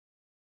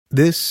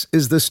This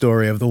is the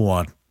story of the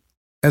one.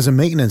 As a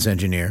maintenance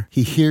engineer,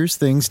 he hears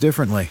things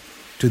differently.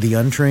 To the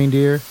untrained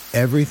ear,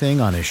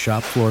 everything on his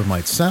shop floor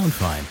might sound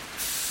fine,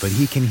 but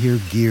he can hear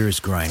gears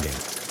grinding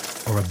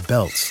or a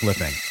belt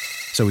slipping.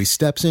 So he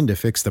steps in to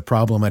fix the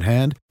problem at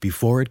hand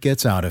before it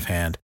gets out of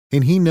hand.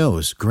 And he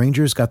knows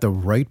Grainger's got the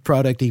right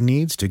product he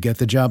needs to get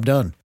the job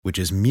done, which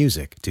is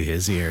music to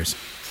his ears.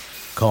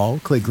 Call,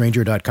 click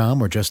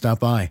Grainger.com, or just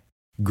stop by.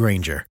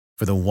 Grainger,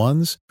 for the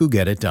ones who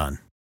get it done.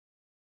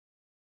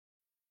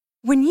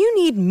 When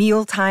you need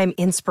mealtime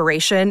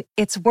inspiration,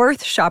 it's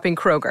worth shopping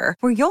Kroger,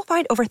 where you'll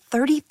find over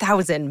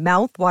 30,000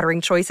 mouth-watering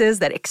choices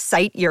that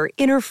excite your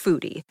inner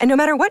foodie. And no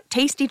matter what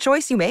tasty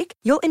choice you make,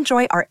 you'll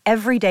enjoy our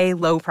everyday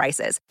low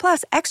prices,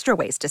 plus extra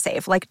ways to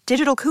save, like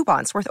digital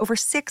coupons worth over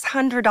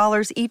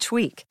 $600 each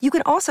week. You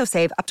can also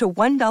save up to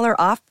 $1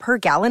 off per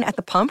gallon at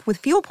the pump with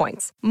fuel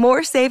points.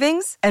 More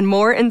savings and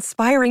more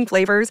inspiring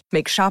flavors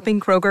make shopping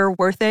Kroger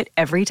worth it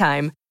every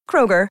time.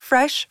 Kroger,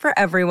 fresh for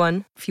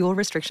everyone. Fuel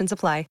restrictions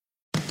apply.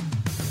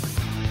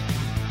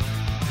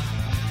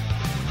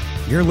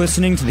 You're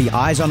listening to the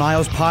Eyes on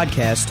Isles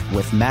podcast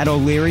with Matt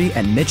O'Leary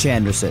and Mitch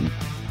Anderson.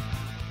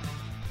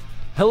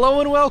 Hello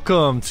and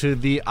welcome to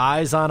the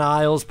Eyes on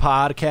Isles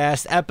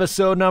podcast,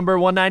 episode number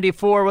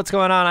 194. What's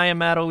going on? I am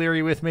Matt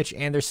O'Leary with Mitch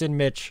Anderson.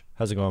 Mitch,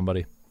 how's it going,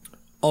 buddy?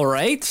 All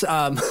right.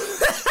 Sorry,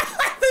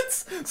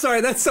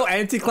 that's so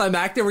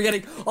anticlimactic. We're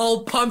getting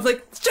all pumped,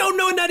 like, show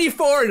no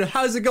 94, and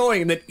how's it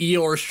going? And then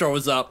Eeyore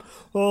shows up.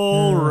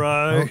 All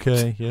right.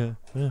 Okay, yeah,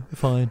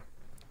 fine.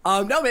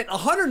 No, man,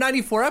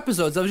 194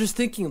 episodes. I was just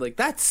thinking, like,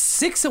 that's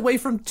 6 away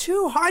from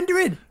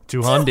 200.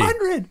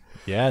 200.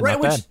 Yeah, right,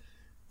 not bad. Which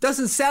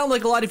doesn't sound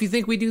like a lot if you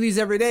think we do these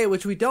every day,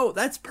 which we don't.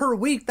 That's per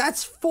week.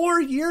 That's 4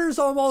 years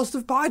almost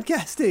of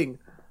podcasting.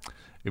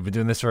 We've been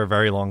doing this for a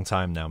very long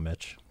time now,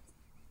 Mitch.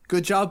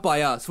 Good job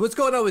by us. What's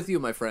going on with you,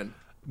 my friend?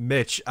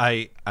 Mitch,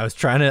 I was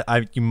trying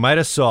to, you might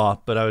have saw,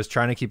 but I was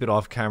trying to keep it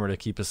off camera to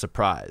keep a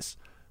surprise.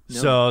 No.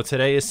 So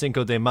today is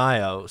Cinco de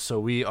Mayo, so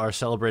we are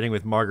celebrating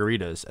with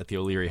margaritas at the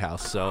O'Leary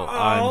house. So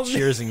I'm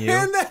cheersing you.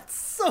 Man, that's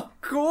so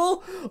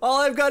cool. All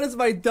I've got is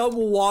my dumb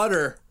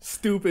water.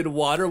 Stupid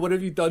water. What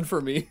have you done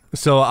for me?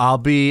 So I'll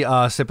be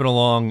sipping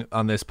along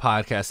on this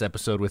podcast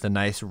episode with a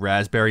nice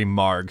raspberry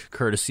marg,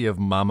 courtesy of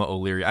Mama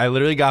O'Leary. I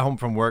literally got home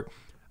from work.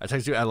 I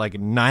texted you at like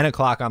 9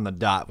 o'clock on the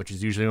dot, which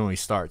is usually when we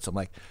start. So I'm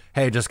like,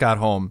 hey, just got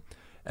home.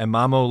 And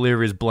Mama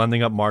O'Leary is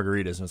blending up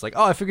margaritas. And it's like,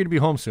 oh, I figured you'd be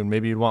home soon.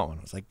 Maybe you'd want one.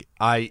 I was like,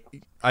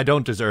 I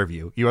don't deserve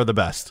you. You are the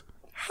best.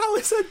 How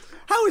is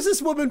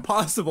this woman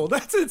possible?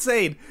 That's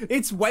insane.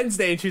 It's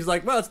Wednesday, and she's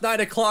like, well, it's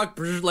 9 o'clock.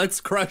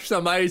 Let's crush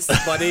some ice,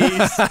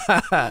 buddies.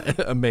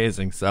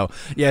 Amazing. So,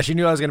 yeah, she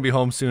knew I was going to be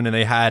home soon, and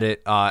they had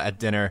it at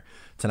dinner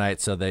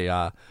tonight. So they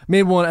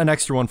made an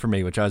extra one for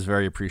me, which I was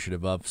very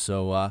appreciative of.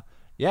 So,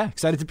 yeah,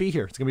 excited to be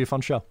here. It's going to be a fun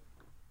show.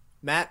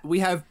 Matt, we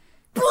have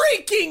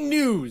breaking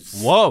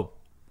news. Whoa.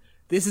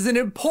 This is an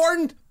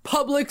important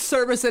public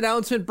service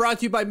announcement brought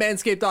to you by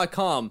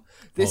Manscaped.com.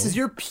 This is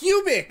your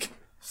pubic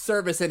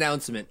service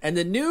announcement and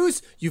the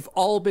news you've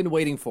all been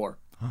waiting for.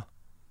 Huh.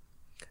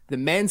 The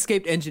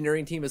Manscaped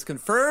engineering team has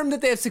confirmed that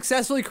they have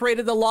successfully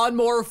created the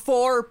Lawnmower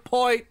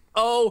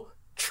 4.0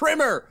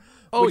 trimmer,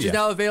 which is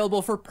now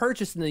available for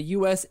purchase in the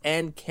US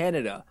and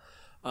Canada.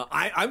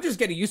 I'm just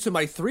getting used to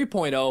my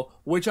 3.0,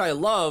 which I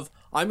love.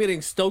 I'm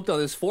getting stoked on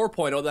this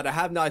 4.0 that I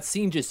have not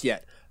seen just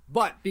yet.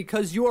 But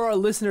because you are a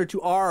listener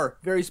to our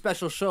very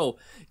special show,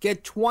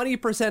 get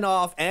 20%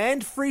 off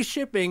and free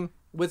shipping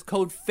with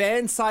code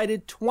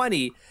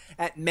FANSIDED20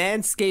 at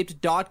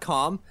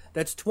manscaped.com.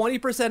 That's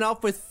 20%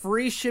 off with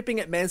free shipping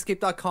at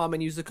manscaped.com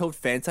and use the code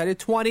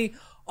FANSIDED20.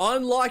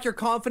 Unlock your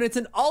confidence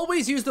and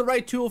always use the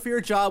right tool for your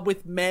job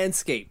with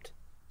Manscaped.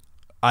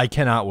 I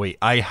cannot wait.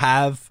 I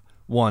have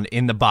one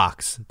in the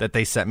box that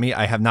they sent me.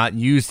 I have not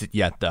used it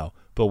yet, though.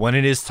 But when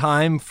it is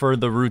time for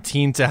the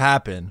routine to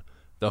happen,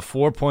 the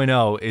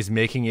 4.0 is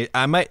making it.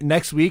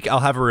 Next week, I'll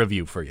have a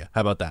review for you.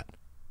 How about that?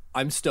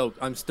 I'm stoked.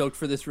 I'm stoked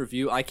for this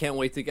review. I can't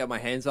wait to get my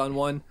hands on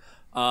one.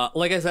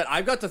 Like I said,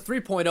 I've got the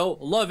 3.0.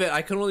 Love it.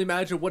 I can only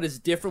imagine what is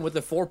different with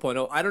the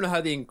 4.0. I don't know how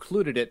they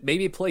included it.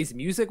 Maybe it plays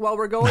music while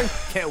we're going.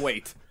 Can't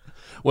wait.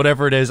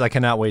 Whatever it is, I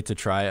cannot wait to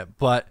try it.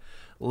 But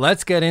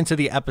let's get into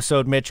the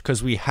episode, Mitch,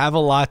 because we have a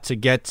lot to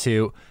get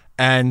to.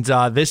 And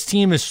this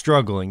team is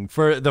struggling.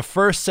 For the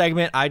first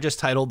segment, I just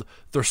titled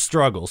The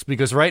Struggles,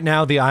 because right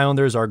now the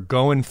Islanders are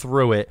going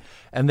through it,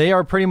 and they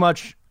are pretty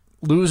much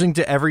losing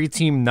to every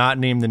team not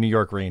named the New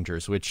York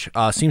Rangers, which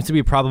seems to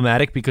be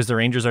problematic because the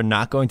Rangers are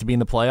not going to be in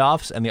the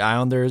playoffs, and the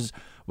Islanders,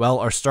 well,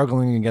 are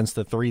struggling against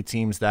the 3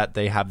 teams that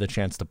they have the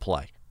chance to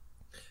play.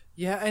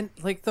 Yeah, and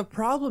like the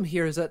problem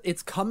here is that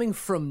it's coming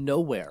from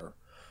nowhere,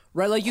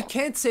 right? Like you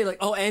can't say like,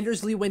 oh,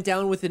 Anders Lee went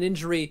down with an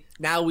injury,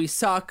 now we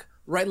suck.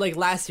 Right, like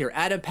last year,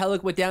 Adam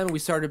Pelech went down and we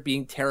started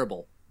being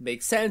terrible.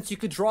 Makes sense. You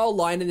could draw a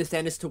line in the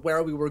sand as to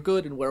where we were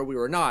good and where we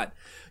were not.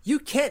 You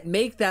can't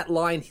make that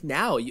line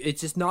now.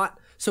 It's just not.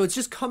 So it's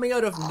just coming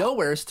out of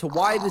nowhere as to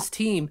why this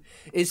team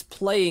is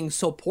playing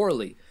so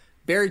poorly.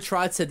 Barry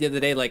Trotz said the other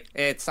day, like,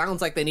 it sounds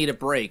like they need a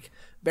break.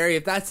 Barry,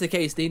 if that's the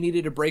case, they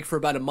needed a break for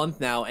about a month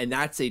now, and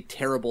that's a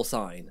terrible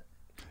sign.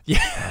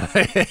 Yeah,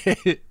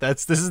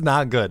 this is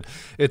not good.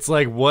 It's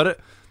like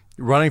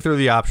running through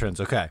the options.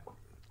 Okay,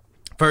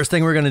 first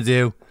thing we're gonna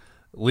do,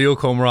 Leo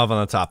Komarov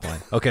on the top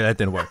line. Okay, that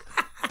didn't work.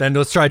 Then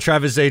let's try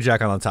Travis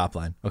Zajac on the top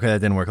line. Okay, that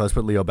didn't work. Let's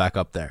put Leo back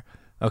up there.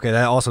 Okay,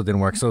 that also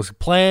didn't work. So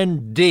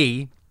plan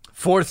D,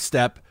 fourth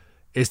step,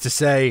 is to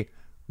say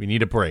we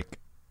need a break.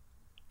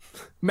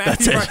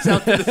 Matthew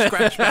Barzal to the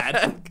scratch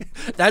pad.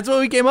 That's what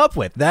we came up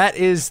with. That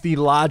is the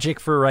logic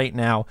for right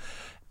now.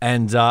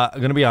 And I'm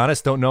going to be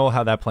honest, don't know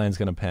how that plan's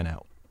going to pan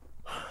out.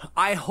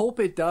 I hope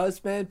it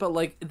does, man, but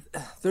like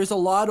there's a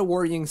lot of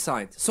worrying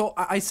signs. So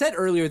I said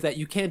earlier that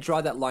you can't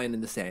draw that line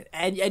in the sand,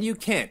 and you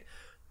can't.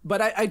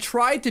 But I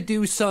tried to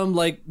do some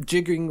like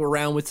jiggering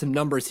around with some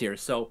numbers here.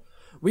 So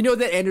we know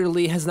that Andrew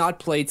Lee has not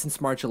played since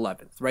March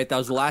 11th, right? That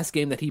was the last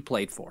game that he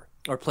played for,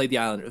 or played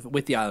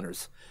with the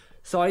Islanders.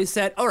 So I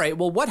said, all right,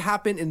 well, what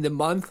happened in the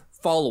month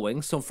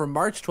following? So from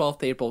March 12th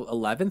to April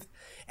 11th,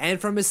 and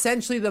from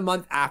essentially the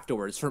month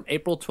afterwards, from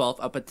April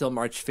 12th up until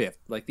March 5th.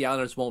 Like the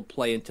Islanders won't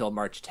play until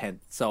March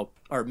 10th,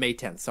 or May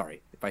 10th,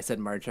 sorry. If I said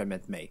March, I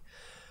meant May.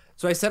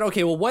 So I said,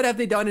 okay, well, what have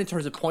they done in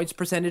terms of points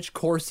percentage,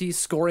 Corsi,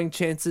 scoring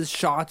chances,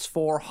 shots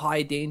for,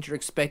 high danger,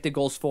 expected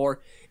goals for,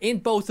 in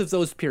both of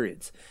those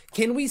periods?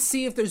 Can we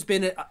see if there's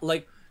been,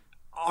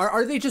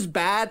 are they just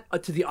bad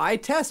to the eye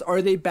test, or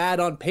are they bad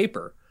on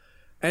paper?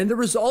 And the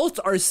results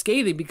are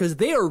scathing because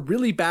they are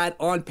really bad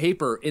on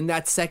paper in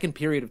that second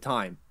period of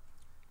time.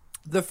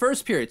 The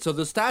first period, so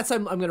the stats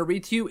I'm going to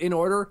read to you in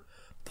order: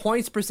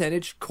 points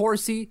percentage,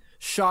 Corsi,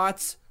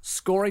 shots,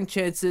 scoring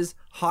chances,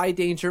 high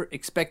danger,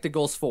 expected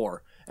goals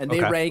for. And they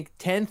rank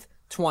 10th,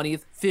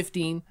 20th,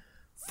 15th,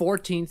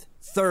 14th,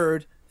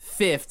 3rd,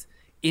 5th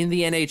in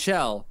the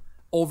NHL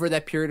over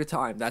that period of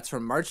time. That's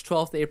from March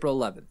 12th to April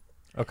 11th.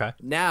 Okay.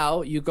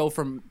 Now you go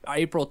from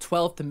April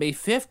 12th to May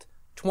 5th,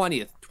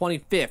 20th,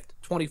 25th,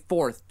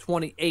 24th,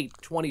 28th,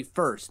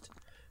 21st.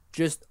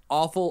 Just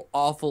awful,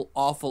 awful,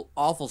 awful,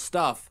 awful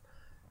stuff.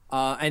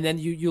 And then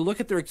you look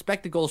at their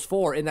expected goals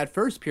for. In that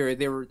first period,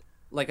 they were,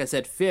 like I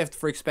said, 5th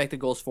for expected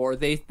goals for.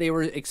 They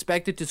were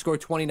expected to score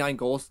 29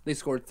 goals. They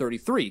scored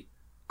 33.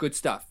 Good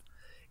stuff.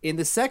 In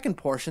the second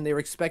portion, they were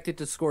expected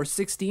to score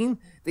 16.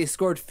 They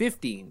scored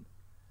 15.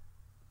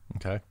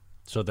 Okay.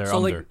 So they're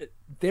under. Like,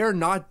 they're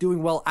not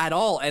doing well at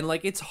all. And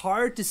like, it's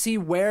hard to see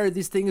where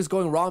this thing is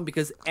going wrong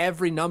because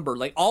every number,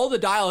 like all the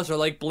dials are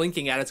like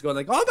blinking at us going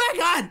like, oh my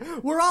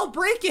God, we're all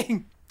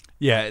breaking.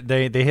 Yeah,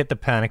 they hit the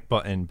panic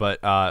button,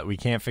 but we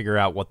can't figure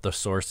out what the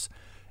source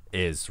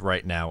is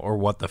right now or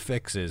what the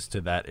fix is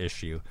to that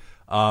issue,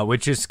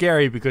 which is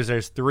scary because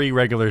there's 3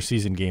 regular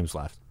season games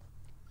left.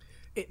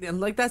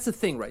 And like, that's the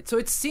thing, right? So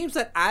it seems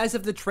that as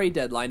of the trade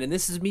deadline, and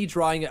this is me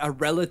drawing a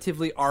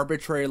relatively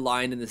arbitrary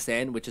line in the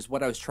sand, which is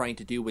what I was trying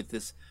to do with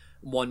this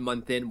 1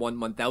 month in, 1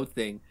 month out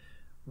thing.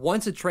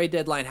 Once a trade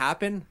deadline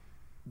happened,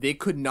 they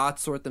could not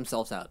sort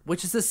themselves out,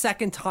 which is the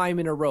second time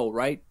in a row,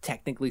 right?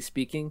 Technically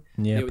speaking,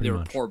 yeah, they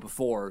were poor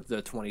before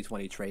the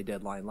 2020 trade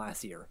deadline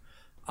last year.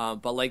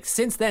 But like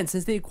since then,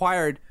 since they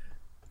acquired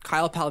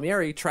Kyle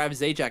Palmieri, Travis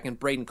Zajac, and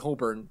Braden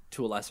Coburn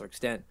to a lesser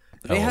extent,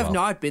 they have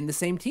not been the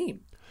same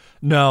team.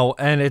 No,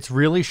 and it's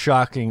really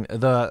shocking.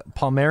 The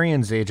Palmieri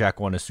and Zajac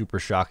one is super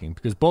shocking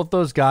because both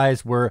those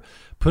guys were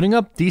putting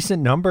up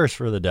decent numbers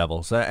for the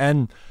Devils.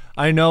 And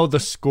I know the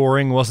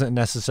scoring wasn't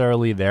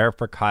necessarily there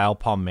for Kyle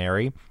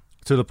Palmieri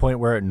to the point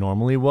where it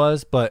normally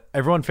was, but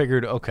everyone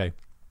figured, okay,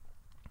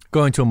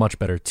 going to a much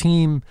better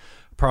team,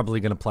 probably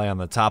going to play on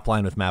the top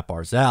line with Matt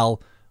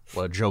Barzal.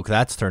 What a joke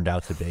that's turned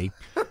out to be.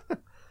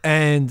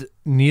 And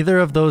neither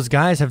of those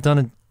guys have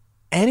done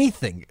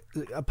anything.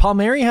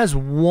 Palmieri has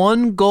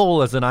 1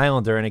 goal as an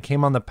Islander, and it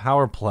came on the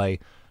power play,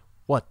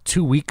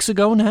 2 weeks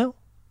ago now?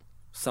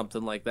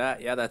 Something like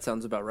that. Yeah, that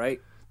sounds about right.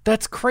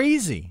 That's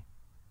crazy.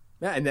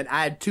 Yeah, and then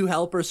add 2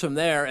 helpers from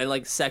there, and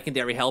like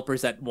secondary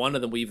helpers that one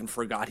of them we even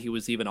forgot he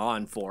was even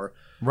on for.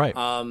 Right.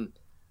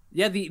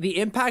 Yeah, the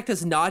impact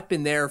has not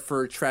been there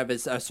for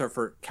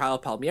for Kyle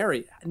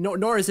Palmieri,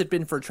 nor has it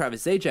been for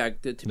Travis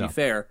Zajac, to be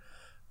fair.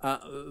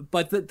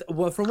 But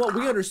from what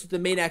we understood, the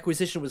main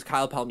acquisition was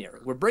Kyle Palmieri.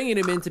 We're bringing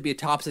him in to be a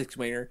top 6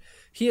 winger.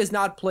 He has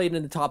not played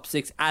in the top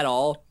 6 at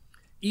all,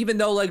 even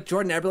though like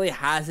Jordan Eberle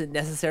hasn't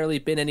necessarily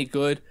been any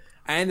good,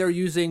 and they're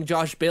using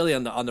Josh Bailey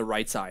on the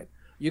right side.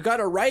 You got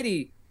a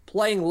righty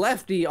playing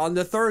lefty on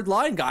the third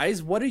line,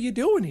 guys. What are you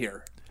doing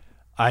here?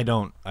 I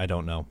don't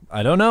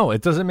know.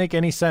 It doesn't make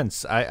any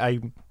sense. I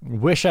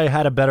wish I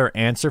had a better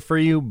answer for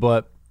you,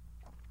 but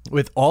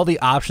with all the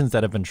options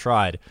that have been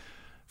tried,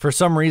 for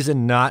some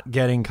reason, not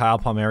getting Kyle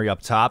Palmieri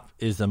up top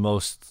is the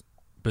most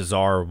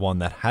bizarre one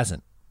that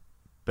hasn't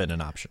been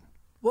an option.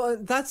 Well,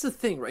 that's the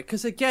thing, right?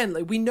 Because again,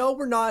 like we know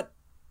we're not.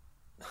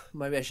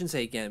 Maybe I shouldn't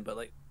say again, but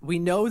like we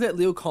know that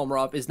Leo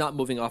Komarov is not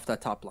moving off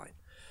that top line.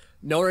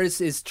 Nor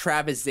is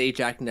Travis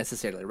Zajac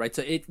necessarily, right?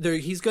 So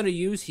he's going to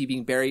use, he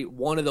being Barry,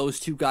 one of those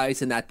 2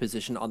 guys in that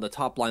position on the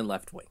top line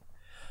left wing.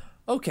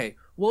 Okay,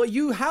 well,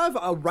 you have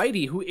a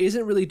righty who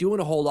isn't really doing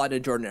a whole lot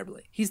in Jordan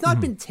Eberle. He's not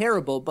been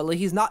terrible, but like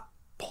he's not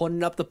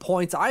putting up the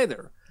points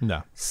either.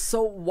 No.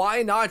 So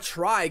why not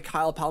try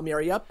Kyle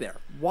Palmieri up there?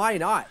 Why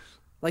not?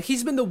 Like,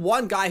 he's been the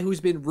one guy who's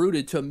been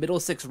rooted to a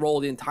middle six role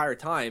the entire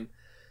time.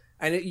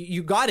 And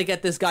you got to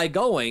get this guy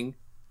going.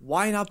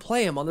 Why not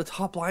play him on the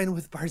top line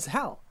with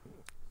Barzal?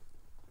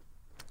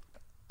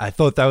 I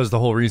thought that was the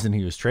whole reason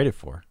he was traded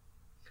for.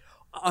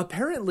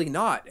 Apparently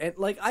not. And,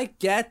 like, I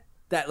get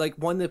that, like,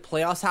 when the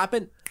playoffs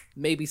happen,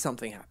 maybe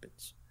something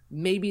happens.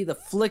 Maybe the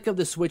flick of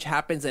the switch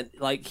happens and,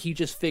 like, he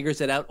just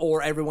figures it out,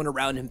 or everyone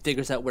around him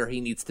figures out where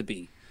he needs to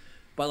be.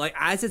 But, like,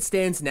 as it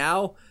stands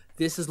now,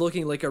 this is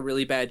looking like a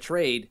really bad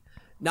trade.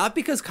 Not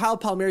because Kyle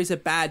Palmieri's a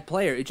bad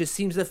player. It just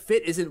seems the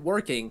fit isn't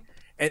working.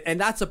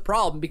 And that's a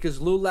problem because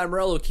Lou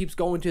Lamoriello keeps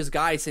going to his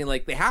guys saying,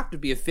 like, they have to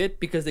be a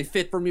fit because they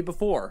fit for me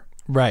before.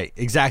 Right,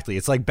 exactly.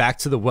 It's like back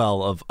to the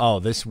well of, oh,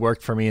 this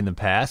worked for me in the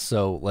past,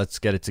 so let's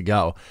get it to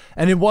go.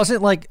 And it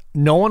wasn't like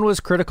no one was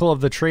critical of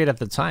the trade at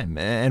the time,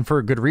 and for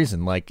a good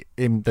reason. Like,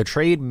 the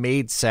trade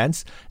made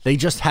sense. They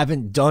just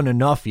haven't done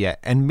enough yet.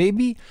 And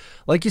maybe,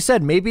 like you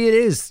said, maybe it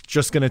is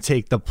just going to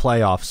take the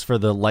playoffs for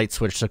the light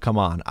switch to come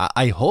on.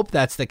 I hope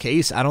that's the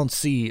case. I don't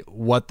see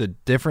what the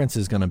difference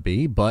is going to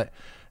be, but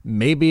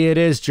maybe it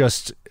is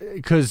just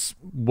because,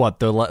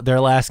 their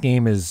last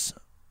game is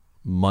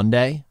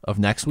Monday of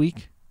next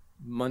week?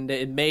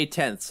 Monday, May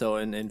 10th, so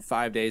in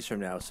 5 days from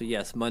now. So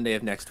yes, Monday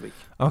of next week.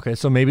 Okay,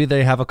 so maybe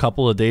they have a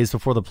couple of days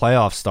before the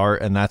playoffs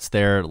start, and that's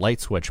their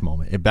light switch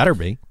moment. It better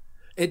be.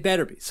 It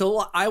better be.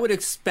 So I would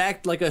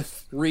expect like a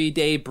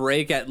 3-day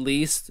break at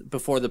least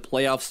before the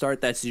playoffs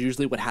start. That's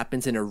usually what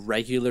happens in a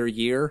regular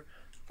year.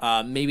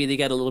 Maybe they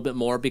get a little bit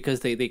more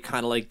because they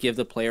kind of like give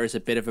the players a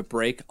bit of a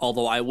break.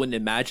 Although I wouldn't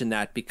imagine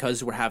that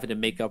because we're having to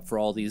make up for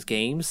all these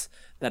games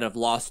that have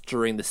lost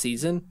during the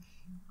season.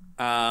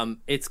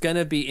 It's going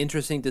to be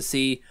interesting to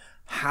see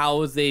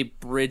how they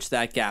bridge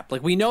that gap.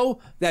 Like, we know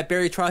that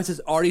Barry Trotz is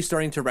already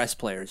starting to rest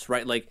players,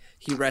 right? Like,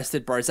 he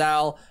rested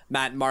Barzal,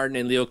 Matt Martin,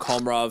 and Leo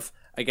Komarov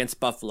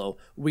against Buffalo.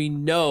 We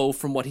know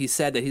from what he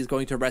said that he's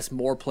going to rest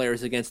more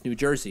players against New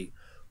Jersey.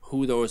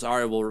 Who those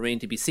are will remain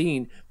to be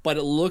seen, but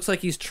it looks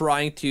like he's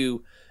trying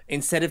to,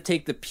 instead of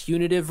take the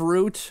punitive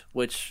route,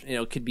 which, you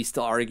know, could be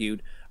still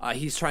argued,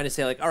 he's trying to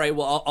say, like, all right,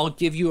 well, I'll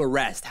give you a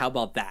rest. How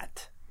about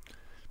that?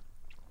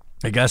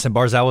 I guess, and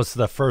Barzal was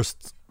the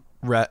first,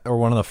 or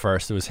one of the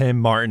first. It was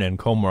him, Martin, and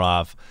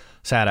Komarov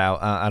sat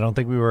out. I don't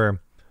think we were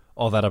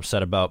all that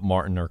upset about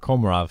Martin or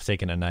Komarov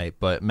taking a night,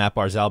 but Matt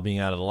Barzal being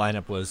out of the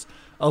lineup was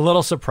a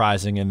little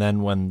surprising. And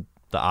then when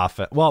the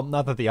offense, well,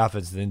 not that the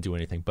offense didn't do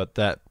anything, but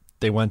that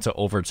they went to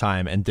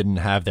overtime and didn't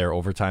have their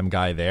overtime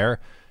guy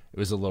there, it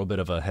was a little bit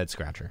of a head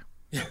scratcher.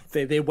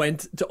 They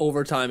went to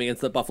overtime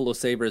against the Buffalo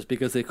Sabres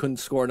because they couldn't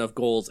score enough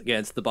goals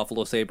against the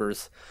Buffalo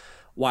Sabres.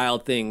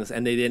 Wild things,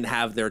 and they didn't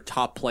have their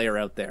top player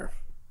out there.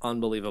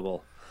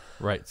 Unbelievable.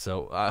 Right.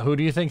 So who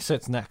do you think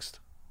sits next?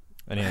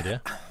 Any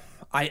idea?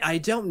 I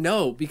don't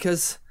know,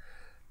 because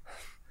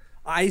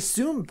I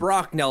assume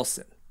Brock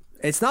Nelson.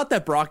 It's not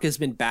that Brock has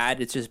been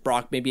bad. It's just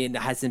Brock maybe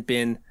hasn't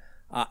been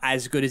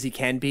as good as he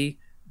can be.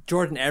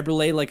 Jordan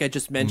Eberle, like I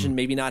just mentioned,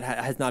 maybe not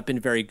has not been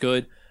very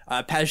good.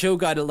 Pajot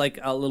got a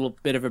little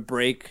bit of a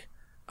break.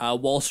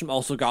 Wallstrom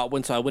also got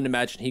one, so I wouldn't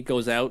imagine he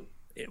goes out.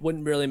 It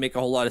wouldn't really make a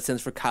whole lot of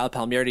sense for Kyle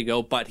Palmieri to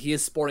go, but he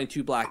is sporting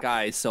 2 black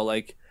eyes, so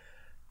like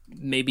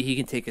maybe he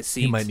can take a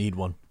seat. He might need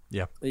one.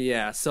 Yeah.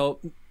 Yeah, so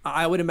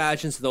I would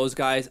imagine it's those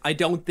guys. I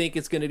don't think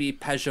it's going to be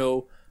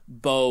Peugeot,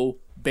 Bo,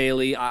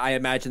 Bailey. I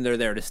imagine they're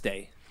there to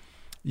stay.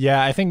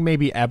 Yeah, I think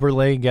maybe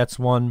Eberle gets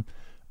one.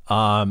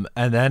 And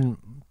then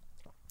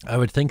I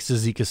would think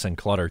Cizikas and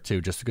Clutter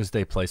too, just because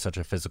they play such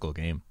a physical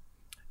game.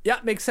 Yeah,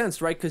 it makes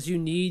sense, right? Because you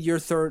need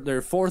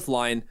their fourth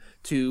line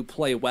to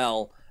play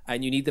well,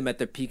 and you need them at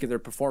the peak of their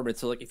performance.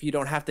 So, like, if you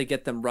don't have to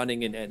get them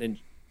running and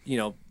you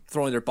know,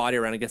 throwing their body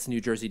around against the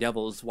New Jersey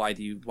Devils, why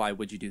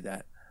would you do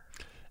that?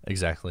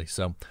 Exactly.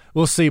 So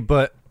we'll see.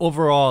 But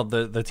overall,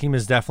 the team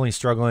is definitely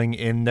struggling.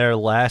 In their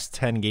last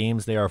 10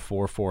 games, they are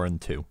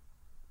 4-4-2.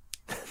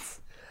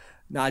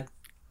 Not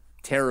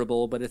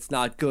terrible, but it's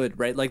not good,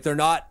 right? Like, they're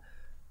not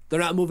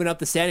moving up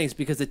the standings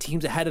because the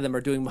teams ahead of them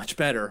are doing much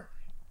better.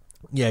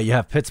 Yeah, you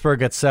have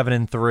Pittsburgh at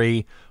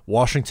 7-3,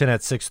 Washington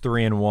at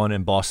 6-3-1,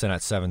 and Boston at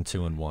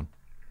 7-2-1.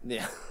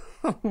 Yeah.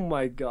 Oh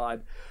my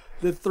God.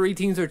 The 3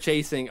 teams they're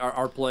chasing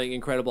are playing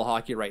incredible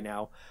hockey right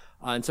now.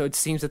 And so it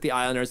seems that the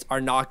Islanders are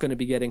not going to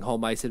be getting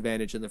home ice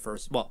advantage in the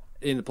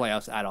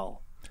playoffs at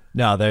all.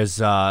 No,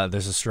 there's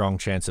a strong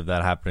chance of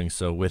that happening.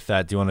 So with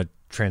that, do you want to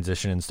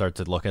transition and start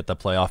to look at the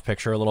playoff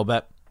picture a little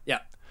bit? Yeah.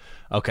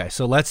 Okay,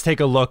 so let's take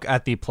a look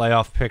at the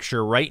playoff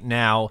picture right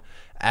now.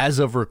 As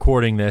of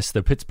recording this,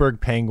 the Pittsburgh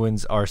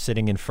Penguins are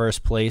sitting in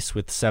first place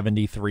with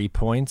 73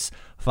 points,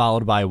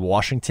 followed by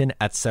Washington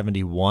at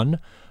 71.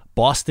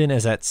 Boston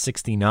is at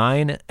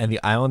 69, and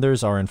the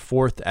Islanders are in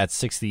fourth at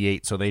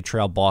 68, so they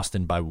trail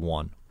Boston by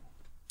 1.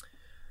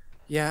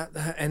 Yeah,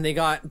 and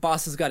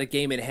Boston's got a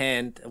game in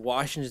hand.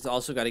 Washington's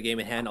also got a game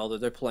in hand, although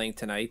they're playing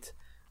tonight.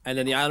 And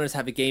then the Islanders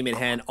have a game in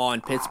hand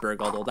on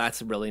Pittsburgh, although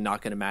that's really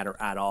not going to matter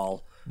at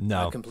all.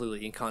 No.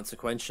 Completely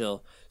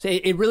inconsequential. So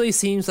it really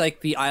seems like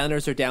the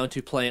Islanders are down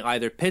to playing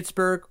either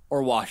Pittsburgh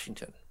or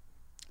Washington.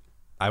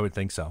 I would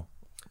think so.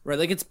 Right,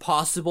 like it's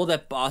possible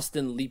that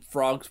Boston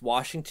leapfrogs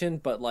Washington,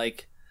 but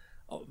like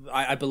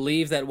I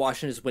believe that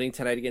Washington is winning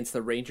tonight against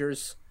the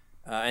Rangers,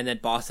 and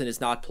that Boston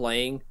is not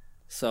playing.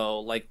 So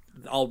like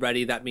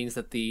already that means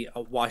that the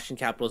Washington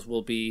Capitals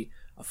will be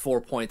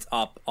 4 points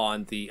up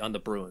on the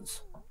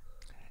Bruins.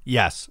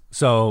 Yes,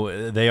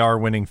 so they are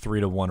winning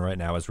 3-1 right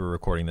now as we're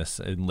recording this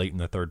late in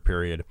the third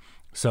period.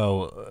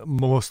 So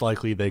most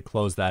likely they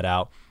close that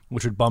out,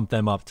 which would bump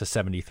them up to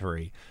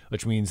 73,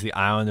 which means the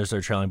Islanders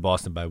are trailing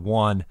Boston by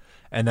 1.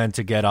 And then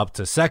to get up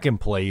to second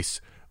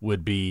place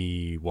would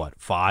be, what,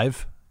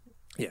 5?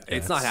 Yeah,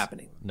 it's not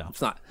happening. No.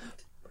 It's not.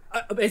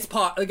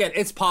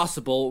 It's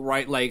possible,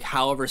 right? Like,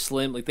 however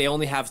slim. Like, they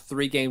only have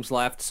 3 games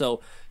left,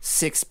 so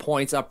 6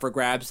 points up for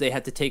grabs. They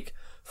had to take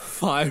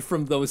 5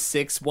 from those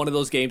 6. One of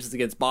those games is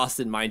against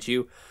Boston, mind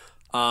you.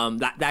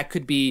 That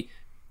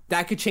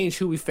could change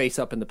who we face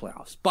up in the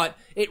playoffs. But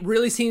it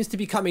really seems to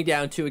be coming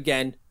down to,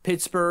 again,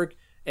 Pittsburgh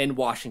and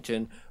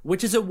Washington,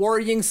 which is a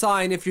worrying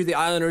sign if you're the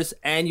Islanders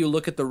and you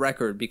look at the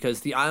record, because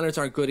the Islanders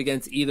aren't good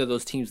against either of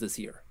those teams this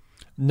year.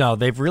 No,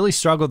 they've really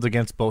struggled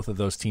against both of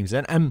those teams.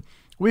 And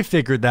we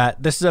figured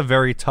that this is a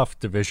very tough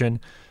division.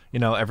 You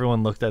know,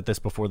 everyone looked at this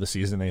before the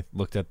season. They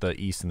looked at the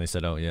East and they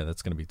said, oh, yeah,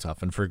 that's going to be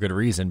tough. And for a good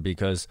reason,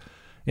 because,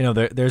 you know,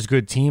 there's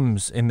good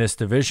teams in this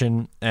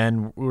division,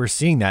 and we're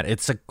seeing that.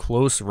 It's a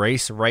close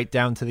race right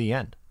down to the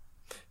end.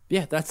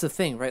 Yeah, that's the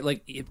thing, right?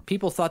 Like,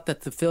 people thought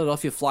that the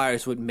Philadelphia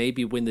Flyers would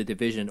maybe win the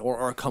division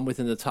or come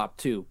within the top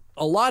 2.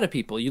 A lot of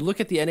people. You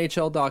look at the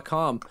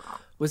NHL.com.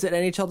 Was it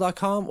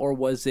NHL.com or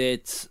was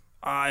it?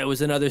 It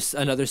was another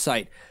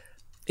site.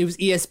 It was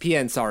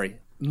ESPN. Sorry,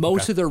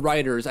 most of their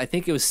writers, I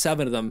think it was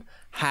 7 of them,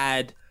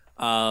 had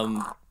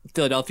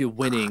Philadelphia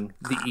winning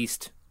the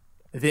East.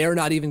 They're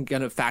not even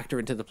going to factor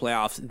into the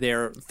playoffs.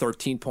 They're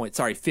 15 points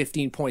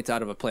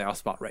out of a playoff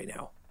spot right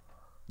now.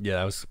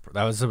 Yeah,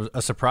 that was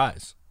a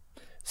surprise.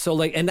 So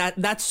like, and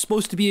that's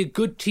supposed to be a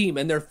good team,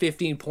 and they're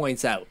 15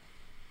 points out.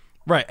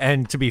 Right,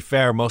 and to be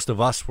fair, most of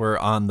us were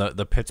on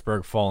the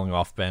Pittsburgh falling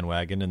off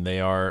bandwagon, and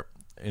they are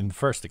in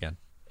first again.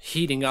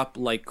 Heating up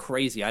like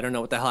crazy. I don't know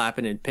what the hell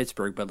happened in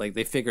Pittsburgh, but like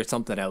they figured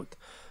something out.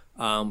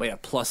 But yeah,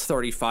 plus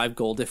 35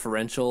 goal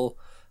differential.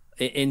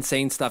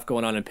 Insane stuff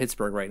going on in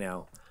Pittsburgh right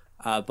now.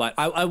 But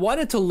I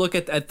wanted to look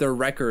at their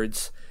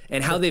records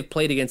and how they've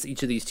played against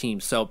each of these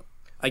teams. So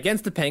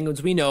against the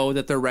Penguins, we know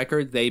that their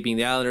record, they being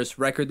the Islanders'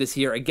 record this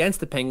year against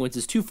the Penguins,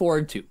 is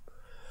 2-4-2.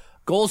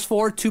 Goals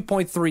for,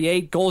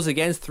 2.38. Goals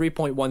against,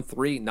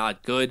 3.13.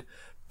 Not good.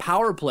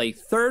 Power play,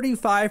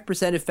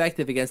 35%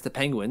 effective against the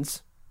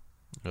Penguins.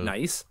 Good.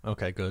 Nice.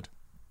 Okay, good.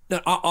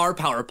 Our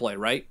power play,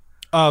 right?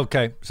 Oh,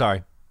 okay,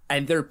 sorry.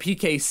 And their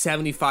PK,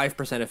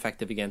 75%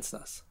 effective against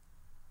us.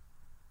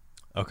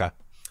 Okay.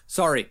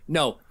 Sorry,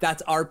 no,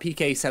 that's our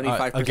PK,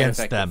 75%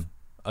 effective.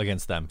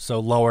 Against them. So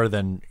lower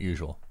than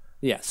usual.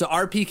 Yeah, so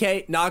our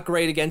PK, not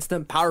great against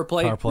them. Power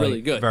play,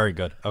 really good. Very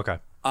good. Okay.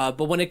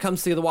 But when it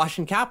comes to the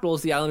Washington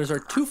Capitals, the Islanders are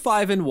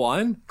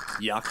 2-5-1.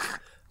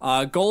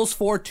 Yuck. Goals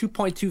for,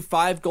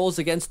 2.25. Goals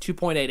against,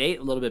 2.88.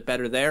 A little bit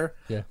better there.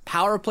 Yeah.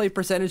 Power play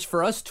percentage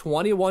for us,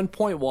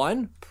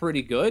 21.1.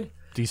 Pretty good.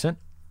 Decent.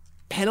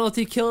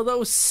 Penalty kill,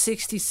 though,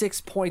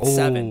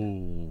 66.7.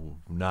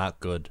 Oh, not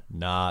good.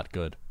 Not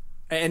good.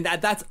 And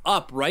that's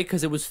up, right?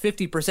 Because it was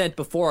 50%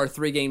 before our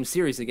 3-game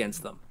series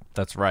against them.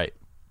 That's right.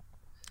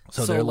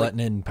 So they're letting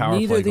in power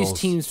play goals. Neither of these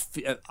teams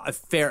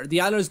fare.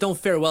 The Islanders don't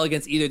fare well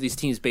against either of these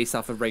teams based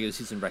off of regular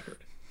season record.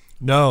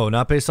 No,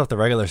 not based off the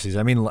regular season.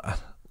 I mean,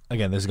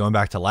 again, this is going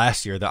back to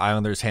last year. The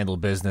Islanders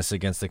handled business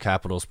against the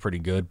Capitals pretty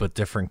good, but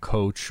different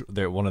coach.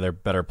 One of their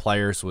better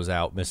players was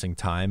out missing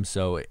time,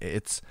 so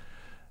it's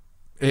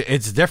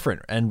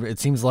different. And it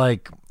seems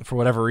like for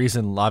whatever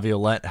reason,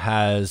 Laviolette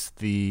has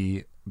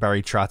the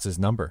Barry Trotz's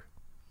number.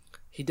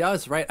 He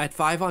does, right? At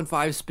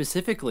 5-on-5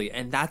 specifically,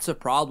 and that's a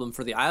problem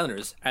for the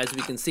Islanders. As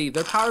we can see,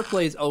 their power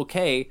play is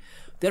okay.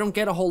 They don't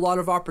get a whole lot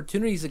of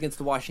opportunities against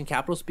the Washington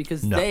Capitals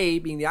because they,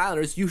 being the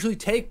Islanders, usually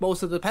take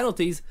most of the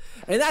penalties,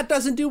 and that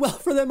doesn't do well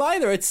for them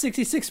either. It's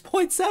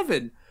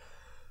 66.7.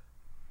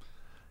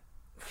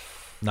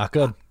 Not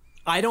good.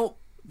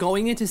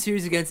 Going into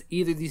series against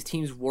either of these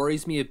teams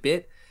worries me a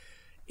bit.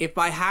 If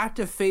I had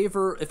to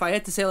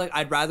say, like,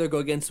 I'd rather go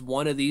against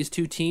one of these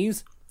two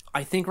teams,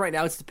 I think right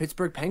now it's the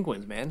Pittsburgh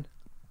Penguins, man.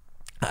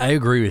 I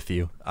agree with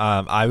you.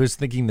 I was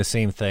thinking the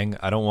same thing.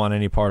 I don't want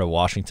any part of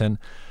Washington.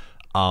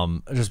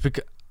 Just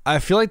because I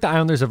feel like the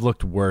Islanders have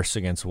looked worse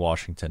against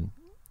Washington.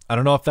 I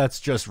don't know if that's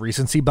just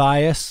recency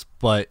bias,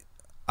 but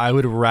I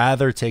would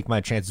rather take my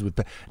chances with.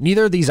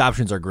 Neither of these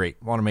options are great.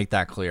 I want to make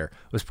that clear.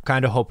 I was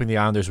kind of hoping the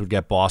Islanders would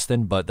get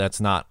Boston, but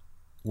that's not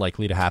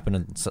likely to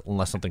happen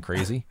unless something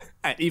crazy.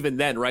 Even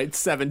then, right?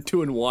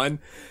 7-2-1.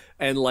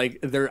 and like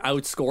they're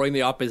outscoring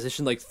the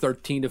opposition like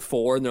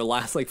 13-4 in their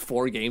last like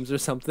 4 games or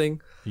something.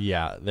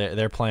 Yeah,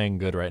 they're playing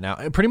good right now.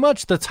 Pretty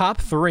much the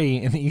top 3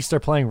 in the East are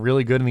playing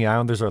really good, and the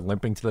Islanders are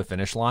limping to the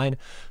finish line.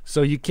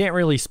 So you can't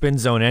really spin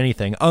zone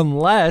anything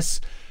unless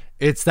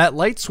it's that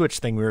light switch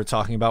thing we were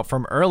talking about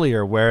from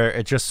earlier, where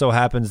it just so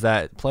happens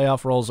that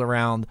playoff rolls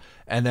around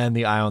and then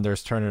the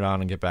Islanders turn it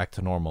on and get back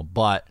to normal.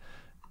 But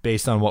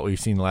based on what we've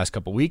seen the last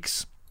couple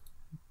weeks,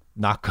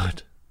 not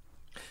good.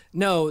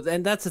 No,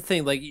 and that's the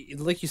thing. Like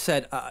you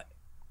said,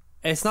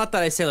 it's not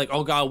that I say like,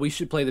 oh God, we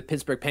should play the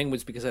Pittsburgh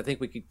Penguins because I think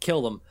we could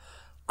kill them.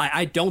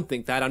 I don't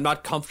think that. I'm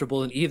not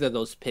comfortable in either of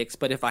those picks.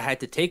 But if I had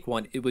to take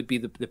one, it would be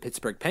the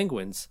Pittsburgh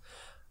Penguins,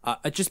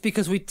 just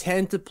because we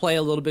tend to play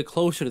a little bit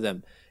closer to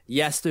them.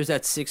 Yes, there's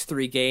that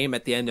 6-3 game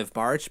at the end of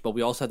March, but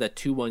we also had that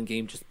 2-1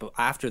 game just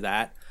after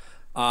that.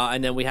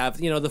 And then we have,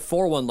 the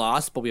 4-1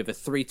 loss, but we have a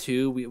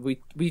 3-2.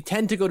 We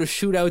tend to go to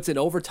shootouts and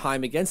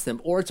overtime against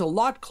them, or it's a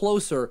lot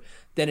closer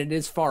than it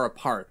is far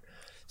apart.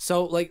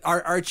 So, like,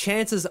 our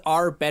chances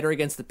are better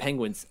against the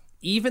Penguins.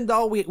 Even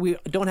though we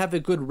don't have a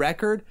good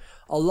record,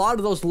 a lot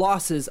of those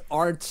losses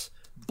aren't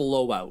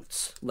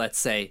blowouts, let's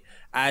say,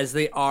 as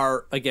they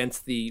are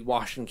against the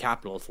Washington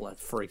Capitals,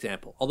 for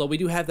example. Although we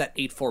do have that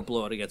 8-4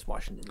 blowout against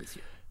Washington this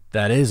year.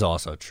 That is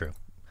also true.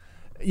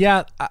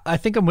 Yeah, I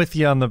think I'm with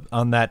you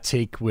on that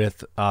take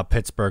with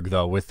Pittsburgh,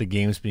 though, with the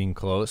games being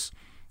close,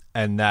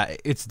 and that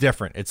it's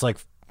different. It's like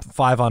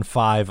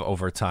 5-on-5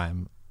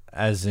 overtime,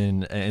 as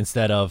in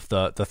instead of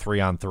the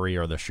 3-on-3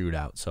 or the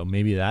shootout. So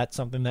maybe that's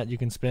something that you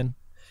can spin.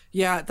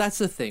 Yeah, that's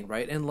the thing,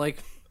 right? And like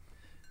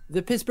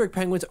the Pittsburgh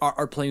Penguins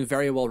are playing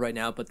very well right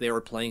now, but they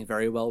were playing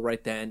very well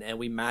right then, and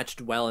we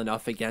matched well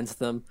enough against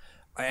them.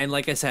 And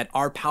like I said,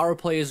 our power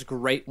play is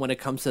great when it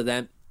comes to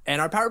them, and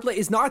our power play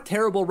is not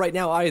terrible right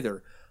now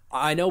either.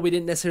 I know we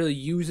didn't necessarily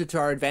use it to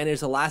our advantage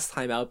the last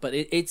time out, but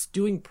it's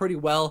doing pretty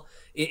well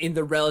in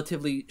the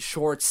relatively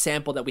short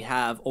sample that we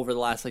have over the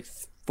last like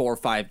 4 or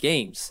 5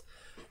 games.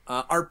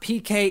 Our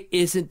PK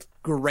isn't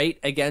great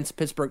against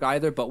Pittsburgh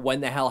either, but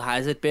when the hell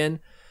has it been?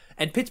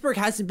 And Pittsburgh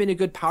hasn't been a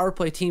good power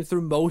play team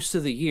through most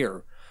of the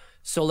year.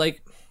 So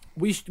like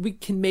we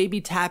can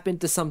maybe tap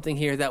into something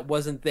here that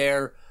wasn't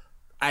there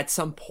at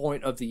some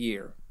point of the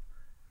year.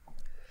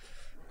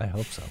 I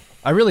hope so.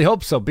 I really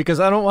hope so, because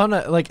I don't want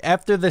to, like,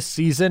 after this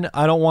season,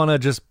 I don't want to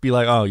just be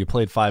like, oh, you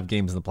played 5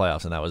 games in the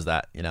playoffs and that was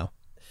that,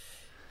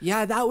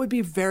 Yeah, that would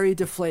be very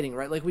deflating,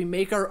 right? Like we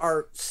make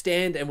our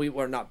stand and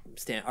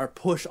our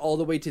push all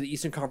the way to the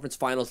Eastern Conference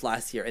Finals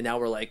last year, and now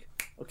we're like,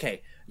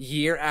 okay,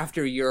 year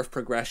after year of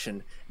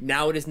progression.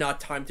 Now it is not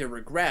time to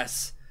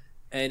regress,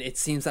 and it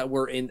seems that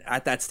we're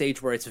at that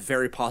stage where it's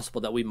very possible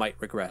that we might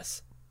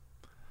regress.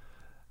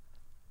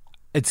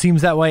 It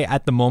seems that way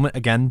at the moment.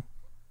 Again,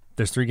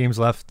 there's 3 games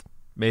left.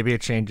 Maybe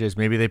it changes.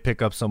 Maybe they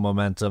pick up some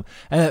momentum.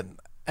 And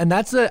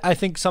that's, I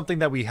think, something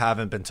that we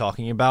haven't been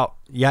talking about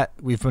yet.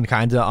 We've been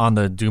kind of on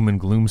the doom and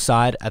gloom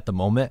side at the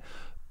moment.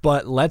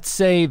 But let's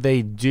say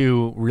they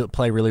do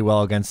play really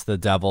well against the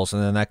Devils,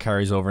 and then that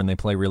carries over and they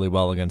play really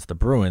well against the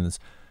Bruins.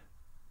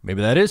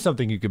 Maybe that is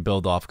something you could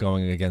build off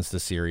going against the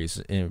series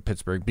in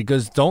Pittsburgh,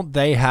 because don't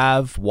they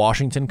have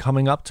Washington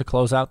coming up to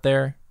close out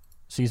their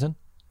season?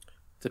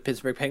 The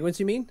Pittsburgh Penguins,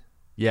 you mean?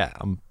 Yeah.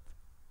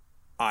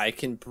 I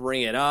can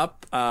bring it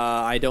up.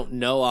 I don't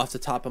know off the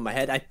top of my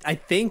head. I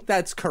think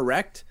that's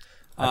correct.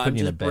 I'm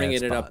just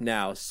bringing it up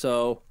now.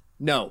 So,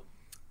 no.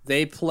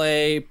 They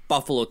play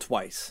Buffalo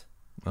twice.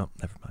 Oh,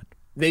 never mind.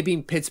 They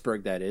beat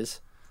Pittsburgh, that is.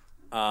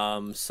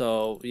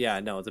 So, yeah,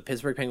 no. The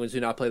Pittsburgh Penguins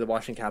do not play the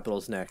Washington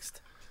Capitals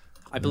next.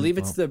 I believe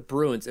it's the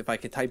Bruins. If I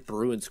can type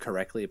Bruins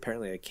correctly,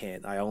 apparently I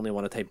can't. I only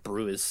want to type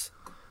Brewers.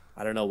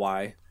 I don't know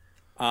why.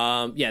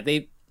 Yeah,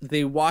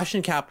 the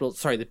Washington Capitals,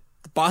 sorry, the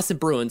Boston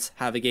Bruins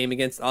have a game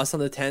against us on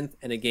the 10th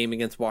and a game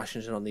against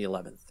Washington on the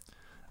 11th.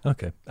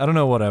 Okay. I don't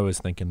know what I was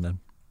thinking then.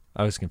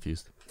 I was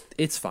confused.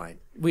 It's fine.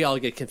 We all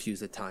get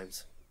confused at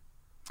times.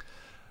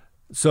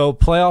 So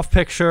playoff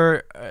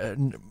picture,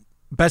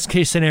 best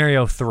case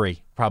scenario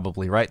 3,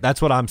 probably, right?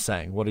 That's what I'm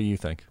saying. What do you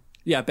think?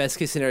 Yeah, best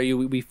case scenario,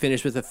 we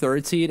finish with a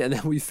 3rd seed, and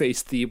then we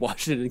face the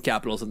Washington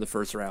Capitals in the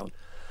first round.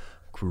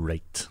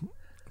 Great.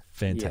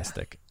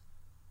 Fantastic.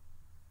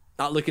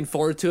 Yeah. Not looking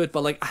forward to it,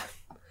 but like,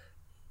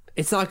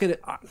 it's not going to...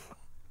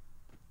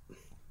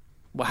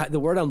 the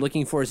word I'm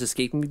looking for is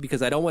escaping me,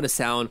 because I don't want to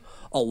sound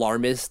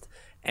alarmist,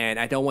 and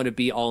I don't want to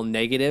be all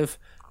negative,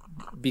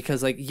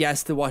 because, like,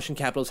 yes, the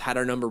Washington Capitals had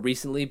our number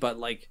recently, but,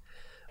 like,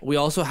 we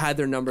also had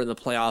their number in the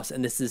playoffs,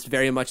 and this is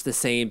very much the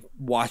same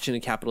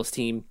Washington Capitals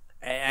team,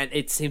 and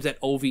it seems that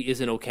Ovi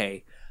isn't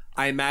okay.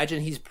 I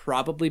imagine he's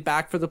probably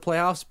back for the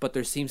playoffs, but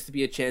there seems to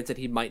be a chance that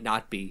he might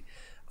not be,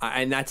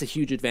 and that's a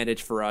huge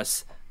advantage for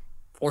us,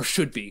 or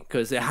should be,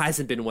 because it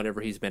hasn't been whenever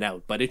he's been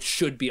out, but it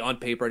should be on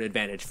paper an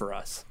advantage for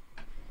us.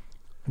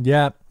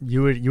 Yeah,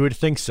 you would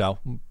think so,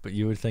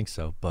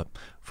 but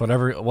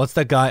whatever. What's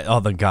that guy?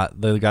 Oh, the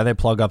guy they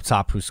plug up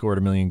top who scored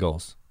 1 million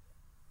goals.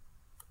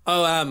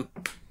 Daniel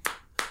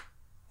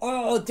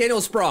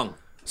Sprong.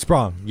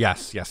 Sprong,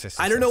 yes.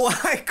 I don't know why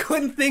I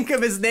couldn't think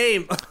of his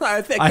name.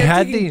 I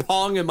had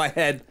Pong in my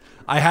head.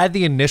 I had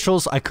the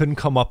initials. I couldn't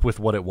come up with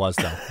what it was,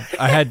 though.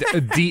 I had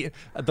a D,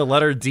 the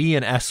letter D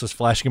and S was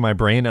flashing in my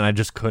brain, and I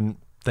just couldn't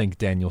think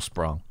Daniel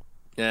Sprong.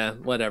 Yeah,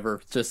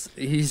 whatever. Just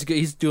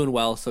he's doing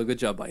well, so good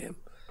job by him.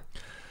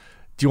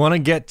 Do you want to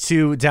get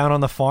to Down on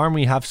the Farm?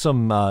 We have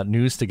some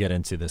news to get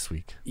into this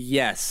week.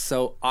 Yes.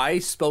 So I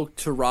spoke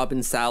to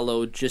Robin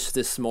Salo just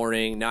this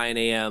morning, 9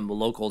 a.m.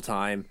 local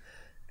time,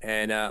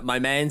 and my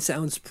man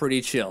sounds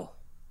pretty chill.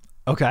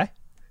 Okay.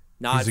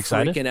 Not He's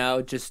excited? freaking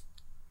out, just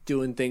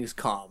doing things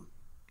calm.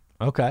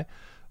 Okay.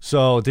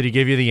 So did he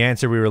give you the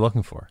answer we were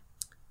looking for?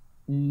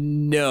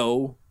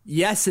 No.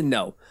 Yes and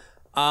no.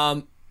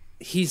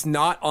 He's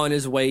not on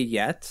his way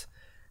yet.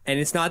 And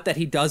it's not that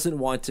he doesn't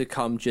want to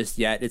come just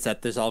yet. It's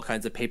that there's all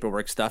kinds of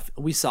paperwork stuff.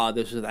 We saw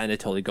this with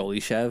Anatoly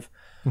Golishev.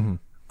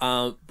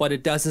 Mm-hmm. But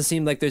it doesn't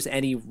seem like there's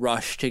any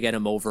rush to get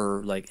him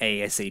over like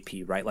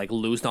ASAP, right? Like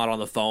Lou's not on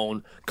the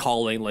phone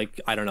calling like,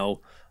 I don't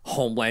know,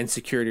 Homeland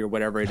Security or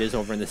whatever it is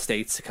over in the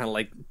States to kind of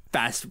like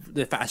fast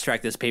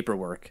track this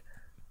paperwork.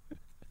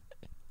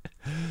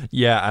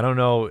 Yeah, I don't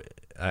know.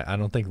 I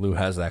don't think Lou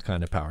has that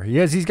kind of power.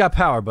 He's got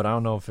power, but I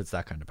don't know if it's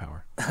that kind of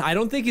power. I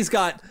don't think he's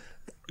got,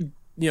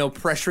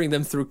 pressuring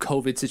them through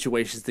COVID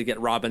situations to get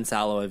Robin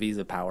Salo a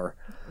visa power.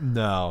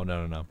 No.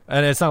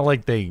 And it's not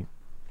like they're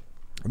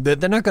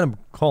not going to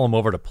call him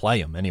over to play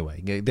him anyway.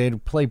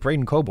 They'd play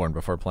Braden Coburn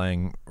before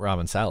playing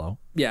Robin Salo.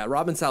 Yeah,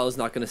 Robin Salo is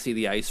not going to see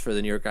the ice for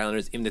the New York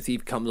Islanders even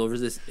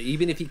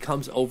if he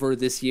comes over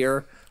this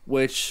year,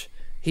 which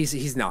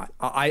he's not.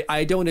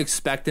 I don't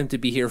expect him to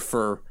be here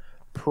for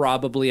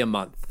probably a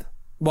month.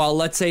 Well,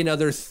 let's say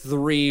another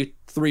three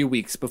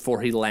weeks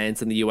before he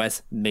lands in the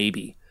U.S.,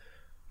 maybe.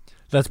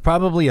 That's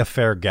probably a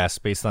fair guess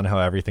based on how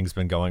everything's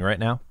been going right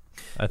now.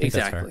 I think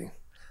exactly.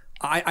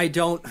 That's fair. I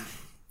don't,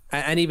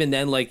 and even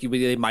then, like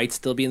they might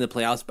still be in the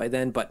playoffs by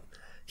then, but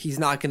he's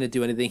not going to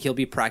do anything. He'll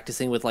be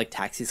practicing with like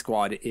taxi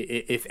squad,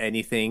 if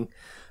anything.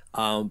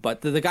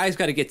 But the guy's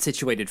got to get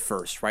situated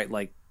first, right?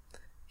 Like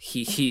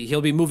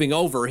he'll be moving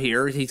over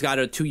here. He's got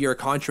a 2-year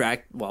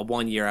contract. Well,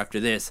 1 year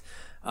after this.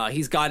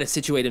 He's got to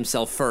situate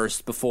himself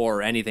first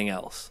before anything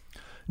else.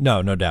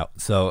 No doubt.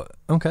 So,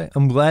 okay.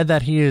 I'm glad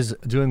that he is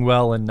doing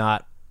well and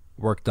not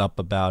worked up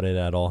about it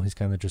at all. He's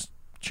kind of just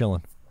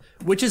chilling.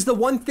 Which is the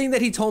one thing that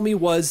he told me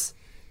was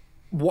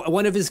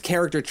one of his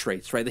character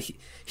traits, right?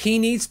 He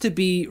needs to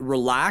be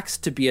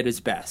relaxed to be at his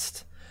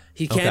best.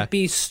 He can't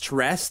be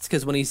stressed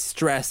because when he's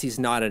stressed, he's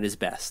not at his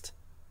best.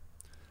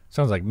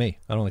 Sounds like me.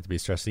 I don't like to be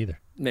stressed either.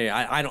 Maybe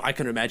I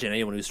couldn't imagine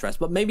anyone who's stressed,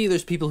 but maybe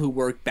there's people who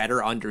work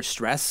better under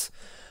stress.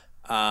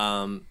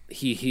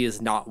 He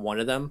is not one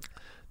of them.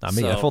 Not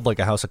me. I fold like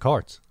a house of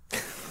cards.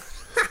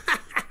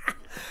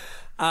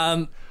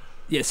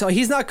 Yeah, so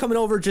he's not coming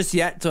over just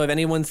yet. So if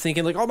anyone's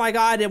thinking like, oh my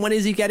God, when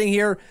is he getting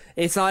here?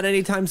 It's not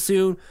anytime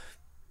soon.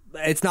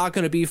 It's not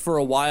going to be for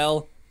a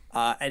while.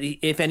 And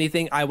if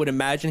anything, I would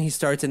imagine he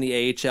starts in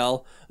the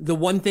AHL. The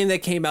one thing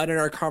that came out in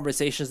our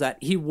conversation is that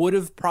he would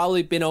have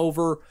probably been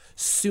over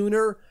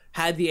sooner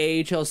had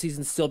the AHL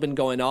season still been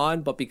going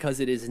on. But because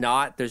it is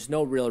not, there's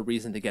no real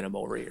reason to get him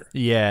over here.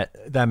 Yeah,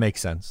 that makes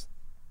sense.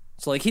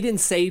 So like he didn't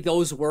say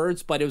those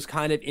words, but it was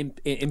kind of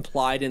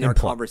implied in our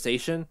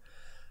conversation.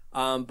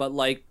 But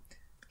like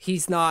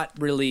he's not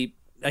really,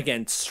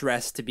 again,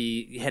 stressed to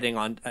be getting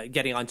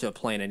onto a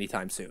plane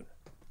anytime soon.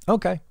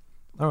 Okay.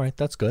 All right.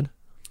 That's good.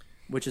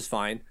 Which is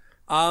fine.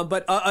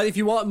 But if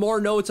you want more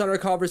notes on our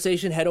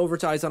conversation, head over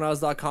to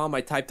eyesonisles.com.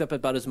 I typed up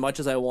about as much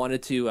as I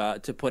wanted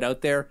to put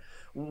out there.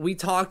 We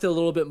talked a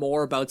little bit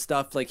more about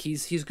stuff like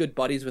he's good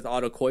buddies with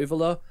Otto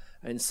Koivula,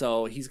 and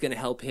so he's going to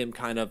help him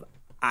kind of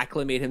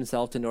acclimate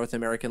himself to North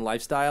American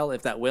lifestyle,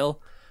 if that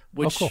will,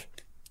 which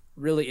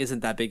really isn't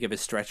that big of a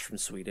stretch from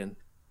Sweden.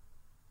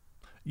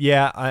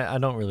 Yeah, I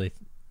don't really.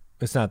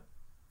 It's not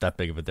that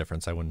big of a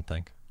difference, I wouldn't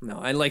think. No,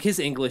 and like his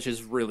English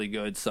is really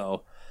good,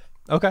 so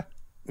okay.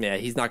 Yeah,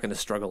 he's not going to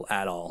struggle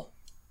at all.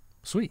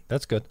 Sweet,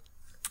 that's good.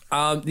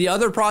 The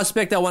other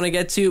prospect I want to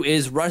get to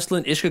is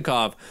Ruslan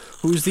Ishkakov,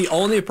 who's the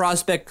only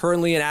prospect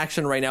currently in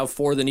action right now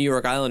for the New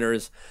York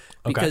Islanders,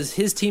 because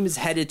his team is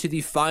headed to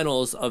the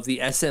finals of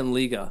the SM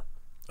Liga.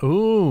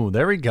 Ooh,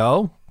 there we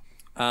go.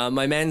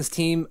 My man's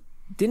team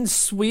didn't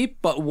sweep,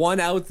 but won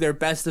out their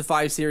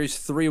best-of-5 series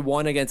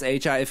 3-1 against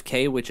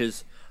HIFK, which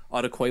is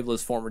Otto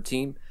Koivula's former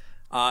team.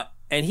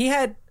 And he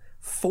had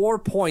 4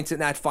 points in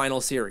that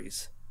final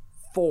series.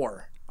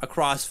 4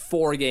 across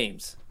 4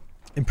 games.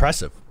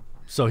 Impressive.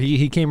 So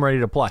he came ready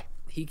to play.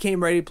 He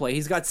came ready to play.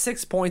 He's got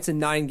 6 points in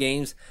 9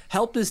 games.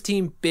 Helped his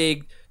team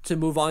big to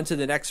move on to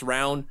the next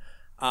round.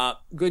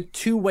 Good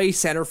two-way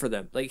center for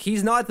them. Like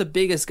he's not the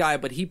biggest guy,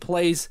 but he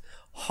plays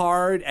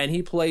hard and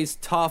he plays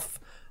tough.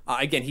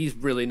 Again, he's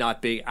really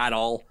not big at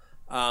all.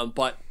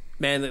 But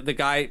man, the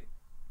guy,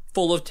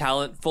 full of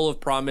talent, full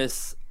of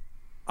promise.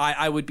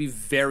 I would be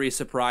very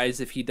surprised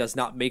if he does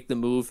not make the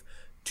move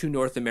to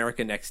North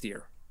America next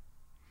year.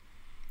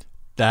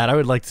 That I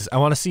would like to. I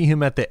want to see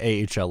him at the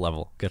AHL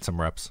level, get some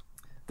reps.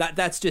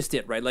 That's just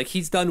it, right? Like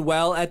he's done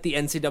well at the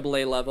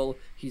NCAA level.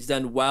 He's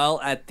done well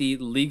at the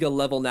Liga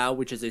level now,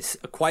 which is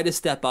quite a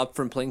step up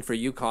from playing for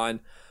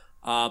UConn.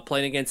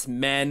 playing against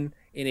men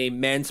in a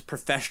men's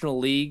professional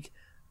league.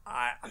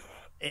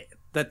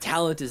 The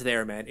talent is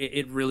there, man.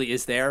 It really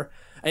is there.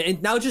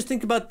 And now just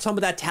think about some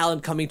of that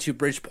talent coming to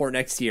Bridgeport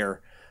next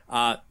year.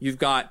 You've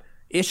got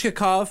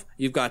Ishkakov,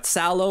 you've got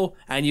Salo,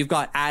 and you've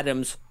got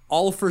Adams,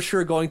 all for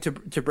sure going to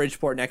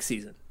Bridgeport next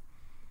season.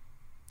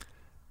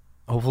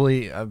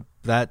 Hopefully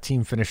that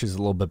team finishes a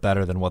little bit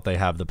better than what they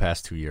have the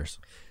past 2 years.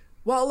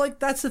 Well, like,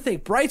 that's the thing.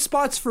 Bright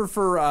spots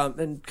for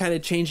and kind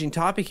of changing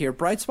topic here,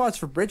 bright spots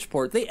for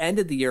Bridgeport, they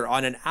ended the year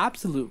on an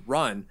absolute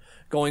run,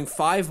 going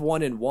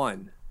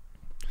 5-1-1.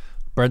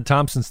 Brett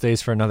Thompson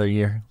stays for another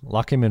year.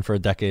 Lock him in for a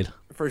decade.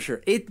 For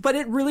sure. But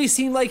it really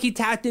seemed like he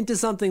tapped into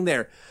something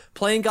there.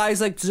 Playing guys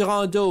like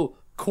Durando,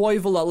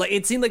 Koivula, like,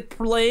 it seemed like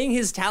playing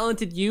his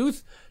talented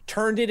youth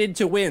turned it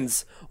into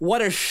wins.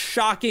 What a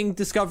shocking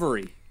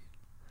discovery.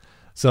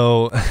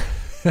 So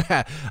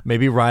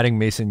maybe riding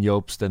Mason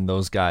Jobst and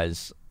those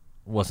guys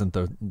wasn't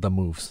the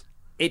moves.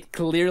 It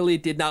clearly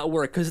did not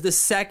work, because the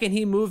second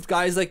he moved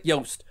guys like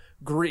Jobst,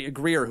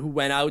 Greer, who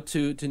went out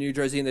to New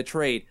Jersey in the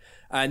trade,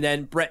 and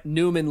then Brett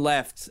Newman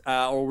left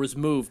or was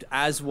moved,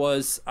 as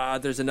was,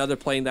 there's another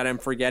playing that I'm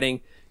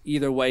forgetting.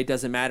 Either way,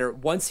 doesn't matter.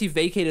 Once he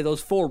vacated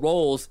those 4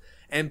 roles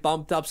and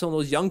bumped up some of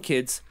those young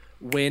kids,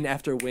 win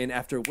after win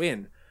after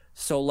win.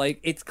 So, like,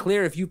 it's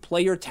clear if you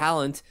play your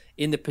talent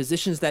in the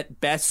positions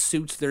that best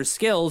suits their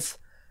skills,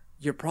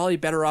 you're probably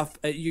better off.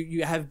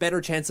 You have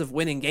better chance of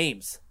winning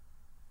games.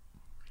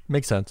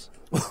 Makes sense.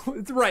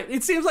 Right.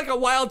 It seems like a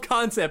wild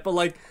concept, but,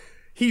 like,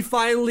 he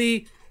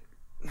finally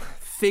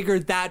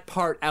figured that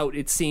part out,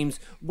 it seems,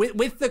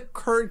 with the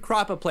current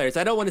crop of players.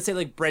 I don't want to say,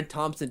 like, Brent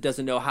Thompson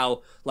doesn't know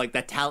how, like,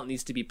 that talent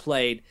needs to be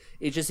played.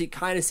 It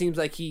kind of seems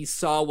like he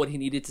saw what he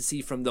needed to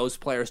see from those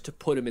players to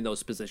put him in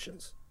those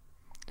positions.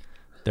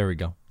 There we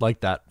go. Like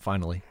that,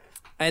 finally.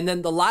 And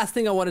then the last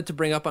thing I wanted to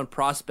bring up on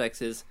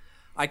prospects is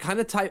I kind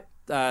of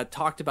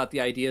talked about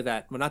the idea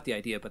that, well, not the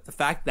idea, but the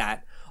fact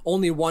that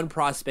only one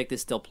prospect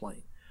is still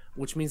playing,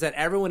 which means that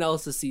everyone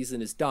else's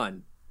season is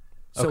done.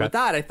 So with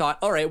that, I thought,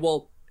 all right,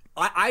 well,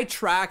 I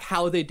track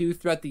how they do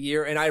throughout the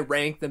year, and I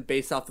rank them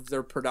based off of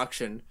their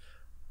production.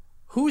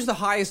 Who's the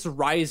highest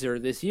riser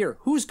this year?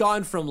 Who's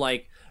gone from,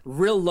 like,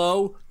 real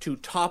low to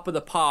top of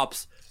the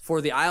pops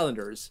for the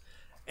Islanders?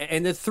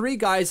 And the 3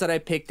 guys that I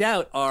picked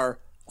out are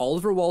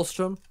Oliver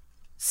Wahlstrom,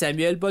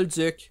 Samuel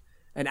Bolduc,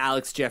 and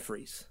Alex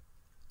Jeffries.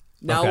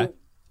 Now,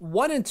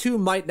 1 and 2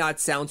 might not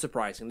sound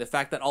surprising. The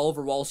fact that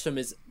Oliver Wahlstrom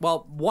is,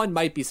 well, 1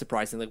 might be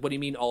surprising. Like, what do you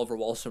mean Oliver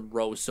Wahlstrom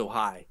rose so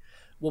high?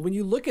 Well, when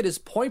you look at his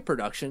point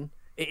production,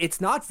 it's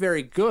not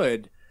very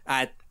good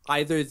at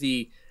either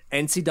the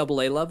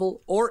NCAA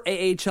level or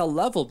AHL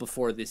level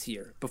before this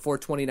year, before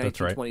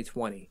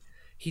 2019-2020.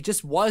 He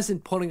just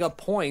wasn't putting up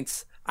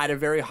points at a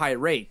very high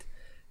rate.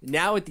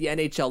 Now at the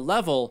NHL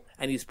level,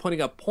 and he's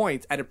putting up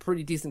points at a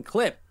pretty decent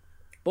clip.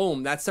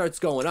 Boom, that starts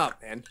going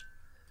up, man.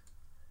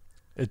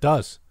 It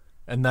does.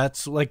 And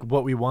that's like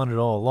what we wanted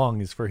all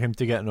along, is for him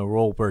to get in a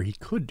role where he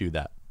could do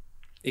that.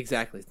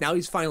 Exactly. Now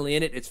he's finally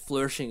in it. It's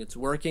flourishing. It's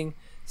working.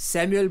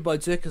 Samuel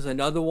Bolduc is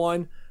another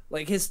one.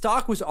 Like, his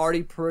stock was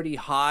already pretty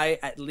high,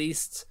 at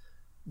least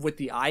with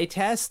the eye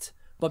test.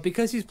 But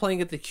because he's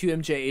playing at the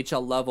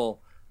QMJHL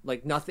level,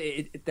 like,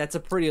 nothing. That's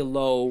a pretty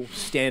low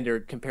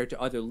standard compared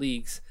to other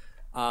leagues.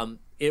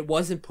 It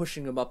wasn't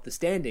pushing him up the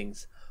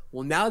standings.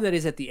 Well, now that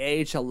he's at the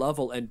AHL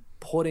level and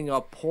putting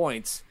up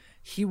points,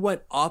 he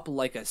went up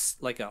like a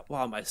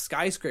my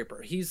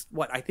skyscraper. He's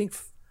I think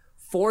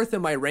 4th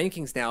in my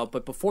rankings now,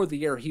 but before the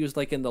year he was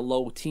like in the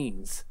low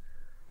teens.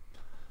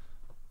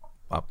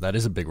 Wow, that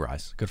is a big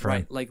rise. Good for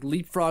him. Like,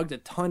 leapfrogged a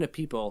ton of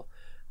people.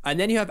 And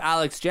then you have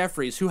Alex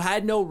Jeffries, who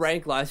had no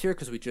rank last year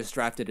because we just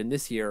drafted him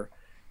this year,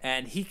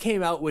 and he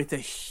came out with a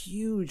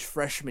huge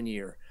freshman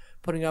year,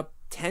 putting up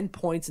 10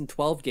 points in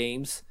 12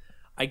 games,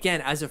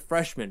 again, as a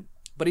freshman.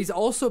 But he's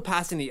also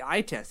passing the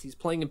eye test. He's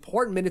playing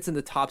important minutes in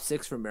the top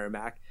 6 for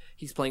Merrimack.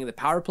 He's playing in the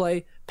power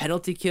play,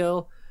 penalty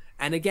kill,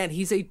 and again,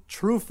 he's a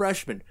true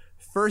freshman.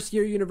 First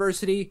year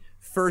university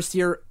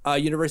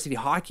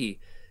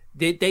hockey.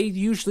 They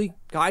usually,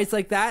 guys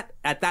like that,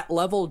 at that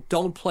level,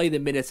 don't play the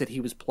minutes that he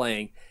was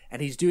playing.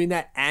 And he's doing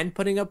that and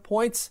putting up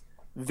points.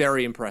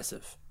 Very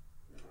impressive.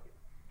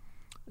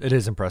 It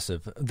is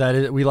impressive.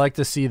 We like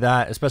to see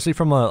that, especially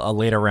from a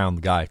later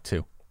round guy,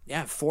 too.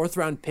 Yeah, 4th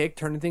round pick,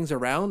 turning things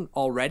around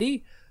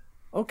already.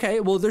 Okay,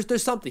 well,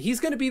 there's something.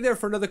 He's going to be there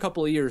for another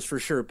couple of years for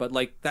sure, but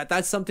like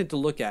that's something to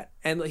look at.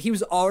 And he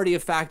was already a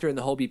factor in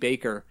the Hobey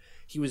Baker.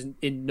 He was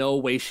in no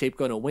way, shape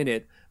going to win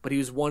it, but he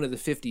was one of the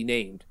 50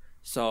 named.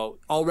 So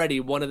already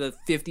one of the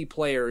 50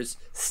 players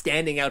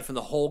standing out from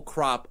the whole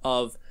crop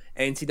of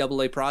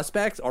NCAA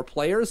prospects or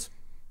players.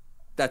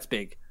 That's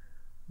big.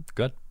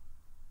 Good.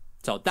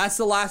 So that's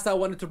the last I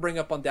wanted to bring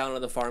up on Down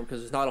on the Farm, because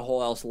there's not a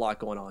whole else a lot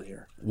going on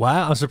here.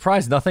 Wow, I'm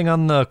surprised. Nothing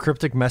on the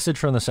cryptic message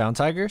from the Sound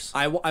Tigers?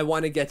 I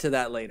want to get to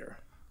that later.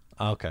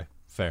 Okay,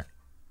 fair.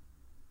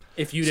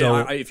 If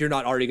you're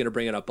not already going to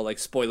bring it up, but like,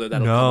 spoiler,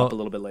 that'll come up a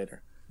little bit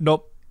later.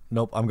 Nope.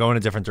 I'm going a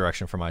different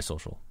direction for my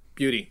social.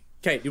 Beauty.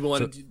 Okay, do we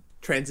want to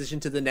transition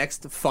to the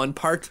next fun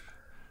part?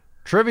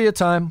 Trivia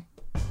time.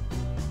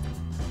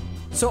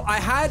 So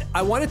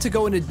I wanted to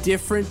go in a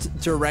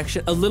different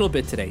direction a little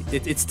bit today.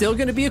 It's still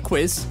going to be a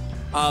quiz,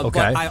 Okay.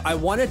 but I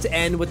wanted to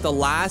end with the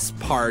last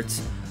part.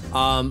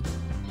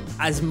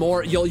 As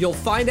more, you'll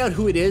find out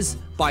who it is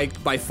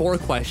by 4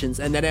 questions,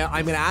 and then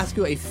I'm going to ask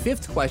you a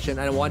 5th question,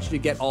 and I want you to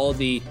get all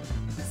the.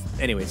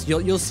 Anyways,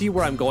 you'll see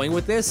where I'm going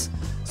with this.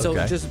 So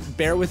Okay. just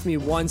bear with me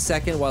 1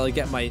 second while I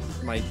get my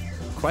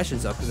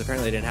questions up, because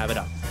apparently I didn't have it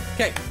up.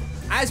 Okay.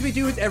 As we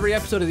do with every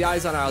episode of the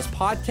Eyes on Isles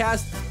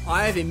podcast,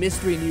 I have a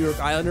mystery New York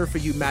Islander for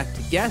you, Matt,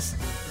 to guess.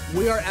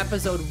 We are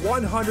episode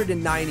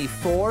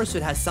 194, so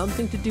it has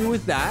something to do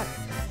with that.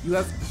 You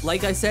have,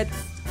 like I said,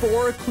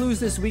 4 clues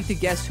this week to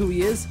guess who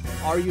he is.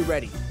 Are you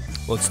ready?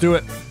 Let's do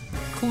it.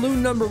 Clue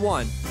number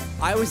 1.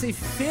 I was a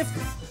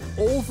 5th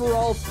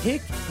overall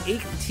pick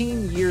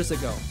 18 years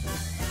ago.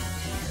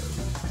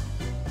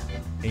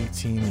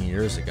 18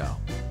 years ago.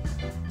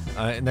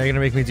 Now you're going to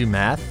make me do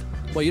math?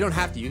 Well, you don't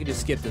have to. You can just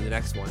skip to the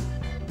next one.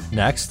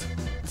 Next.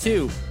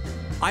 2.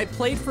 I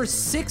played for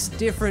 6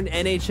 different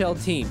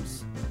NHL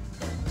teams.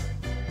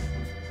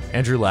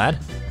 Andrew Ladd?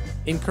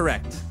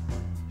 Incorrect.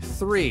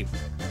 3.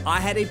 I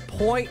had a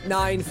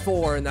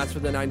 .94, and that's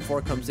where the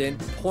 94 comes in,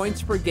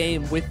 points per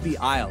game with the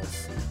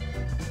Isles.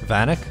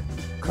 Vanek?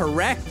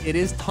 Correct. It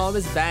is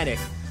Thomas Vanek.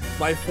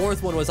 My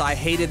 4th one was I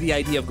hated the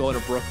idea of going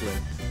to Brooklyn.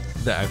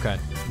 Okay.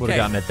 Would Okay.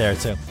 have gotten it there,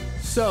 too.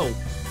 So,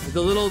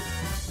 the little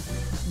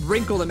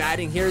wrinkle I'm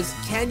adding here is,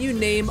 can you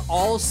name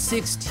all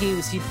 6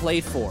 teams he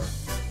played for?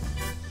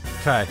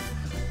 Okay.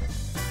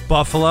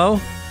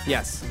 Buffalo?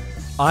 Yes.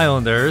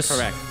 Islanders?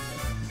 Correct.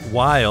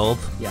 Wild?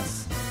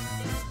 Yes.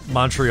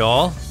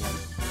 Montreal?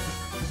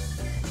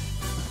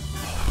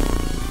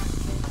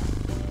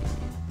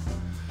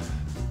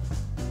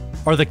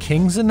 Are the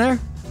Kings in there?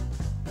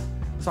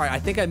 Sorry, I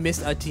think I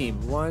missed a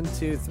team. 1,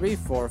 2, 3,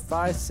 4,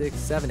 5, 6,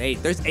 7,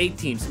 8. There's 8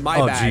 teams. My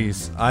Oh, bad.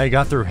 jeez. I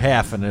got through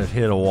half and it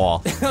hit a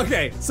wall.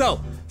 Okay, so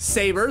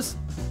Sabres,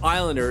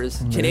 Islanders,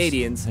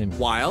 Canadians, and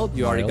Wild.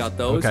 You already got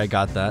those. Okay,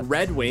 got that.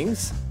 Red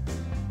Wings,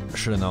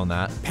 Should have known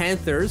that.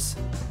 Panthers,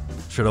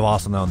 Should have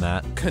also known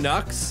that.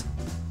 Canucks,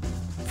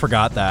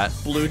 Forgot that.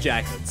 Blue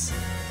Jackets.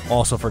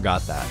 Also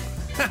forgot that.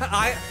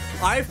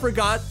 I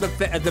forgot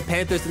the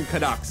Panthers and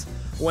Canucks.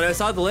 When I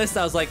saw the list,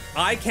 I was like,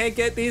 I can't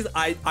get these.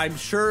 I'm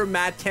sure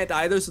Matt can't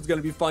either, so it's going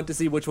to be fun to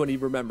see which one he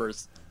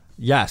remembers.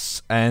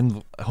 Yes,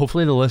 and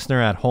hopefully the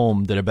listener at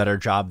home did a better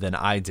job than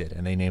I did,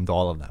 and they named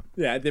all of them.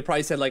 Yeah, they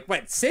probably said like,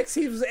 wait, 6?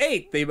 He was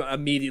 8. They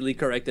immediately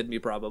corrected me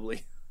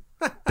probably.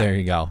 There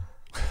you go.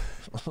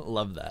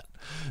 Love that.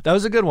 That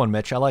was a good one,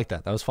 Mitch. I like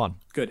that. That was fun.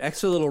 Good.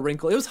 Extra little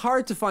wrinkle. It was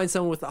hard to find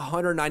someone with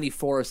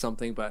 194 or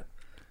something, but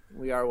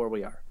we are where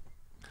we are.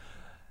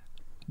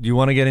 Do you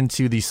want to get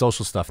into the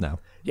social stuff now?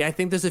 Yeah, I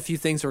think there's a few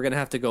things we're going to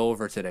have to go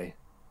over today.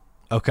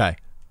 Okay.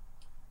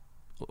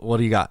 What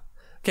do you got?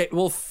 Okay,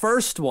 well,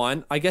 first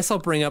one, I guess I'll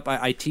bring up,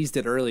 I teased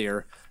it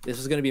earlier. This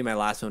was going to be my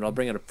last one. I'll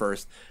bring it up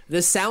first.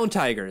 The Sound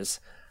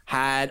Tigers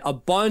had a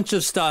bunch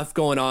of stuff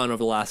going on over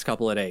the last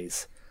couple of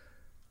days.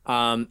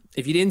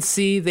 If you didn't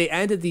see, they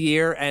ended the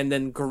year, and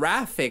then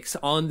graphics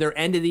on their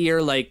end of the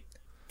year, like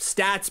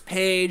stats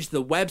page,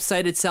 the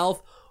website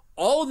itself,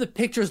 all of the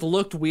pictures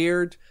looked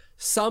weird.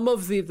 Some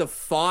of the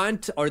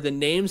font or the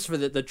names for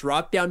the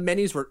drop-down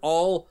menus were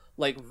all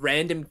like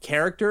random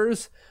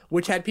characters,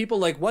 which had people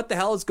like, what the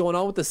hell is going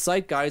on with the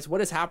site, guys?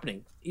 What is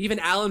happening? Even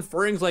Alan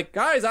Furing's like,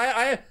 guys,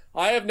 I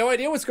have no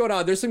idea what's going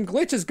on. There's some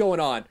glitches going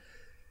on.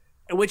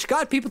 Which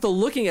got people to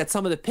looking at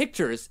some of the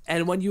pictures.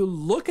 And when you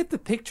look at the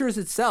pictures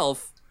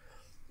itself,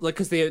 like,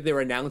 because they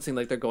were announcing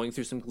like they're going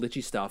through some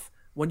glitchy stuff.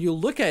 When you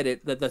look at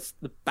it,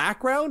 the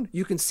background,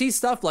 you can see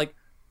stuff like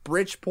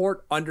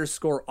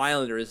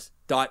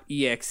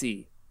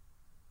Bridgeport_Islanders.exe.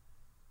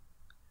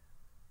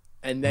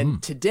 And then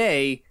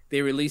today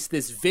they released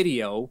this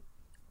video,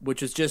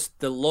 which is just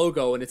the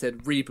logo, and it said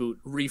reboot,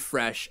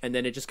 refresh, and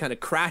then it just kind of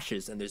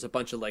crashes, and there's a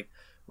bunch of like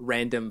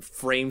random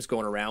frames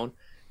going around.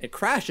 It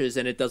crashes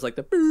and it does like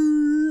the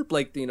boop,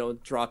 like, you know,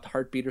 dropped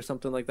heartbeat or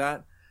something like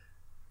that,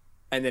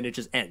 and then it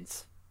just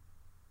ends.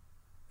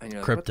 And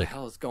you're like, what the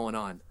hell is going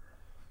on?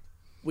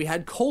 We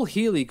had Cole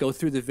Healy go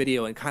through the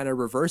video and kind of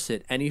reverse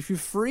it. And if you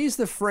freeze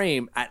the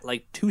frame at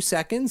like 2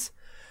 seconds,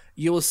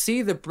 you will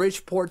see the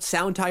Bridgeport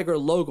Sound Tiger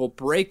logo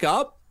break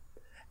up.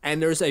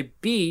 And there's a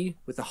B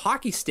with a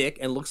hockey stick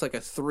and looks like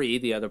a 3,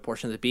 the other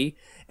portion of the B.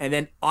 And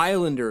then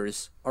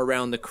Islanders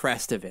around the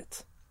crest of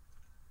it.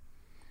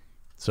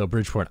 So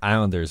Bridgeport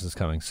Islanders is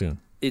coming soon.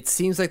 It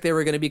seems like they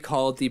were going to be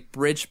called the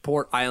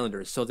Bridgeport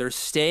Islanders. So they're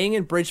staying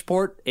in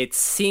Bridgeport. It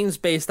seems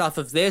based off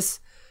of this.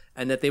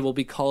 And that they will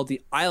be called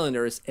the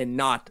Islanders and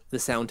not the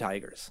Sound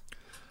Tigers.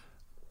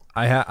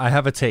 I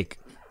have a take.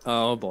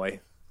 Oh, boy.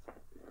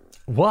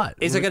 What?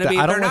 Is it going to be,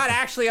 they're not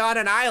actually on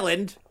an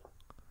island?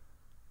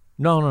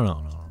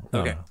 No.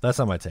 Okay. No. That's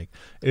not my take.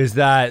 Is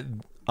that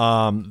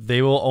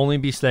they will only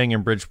be staying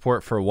in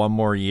Bridgeport for 1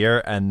 more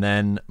year and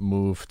then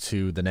move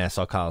to the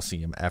Nassau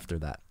Coliseum after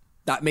that.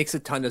 That makes a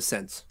ton of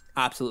sense.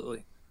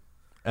 Absolutely.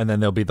 And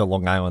then they'll be the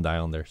Long Island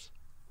Islanders.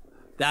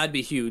 That'd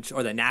be huge.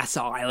 Or the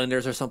Nassau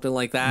Islanders or something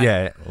like that.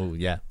 Yeah. Oh,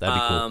 yeah. That'd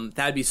be cool.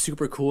 That'd be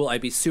super cool.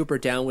 I'd be super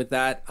down with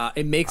that.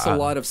 It makes a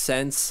lot of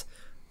sense.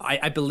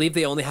 I believe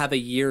they only have a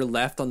year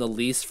left on the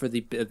lease for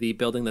the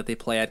building that they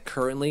play at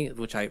currently,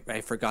 which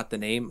I forgot the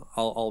name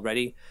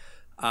already.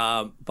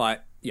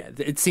 But yeah,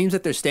 it seems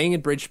that they're staying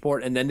in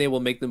Bridgeport, and then they will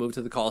make the move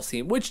to the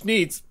Coliseum, which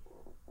needs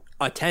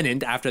a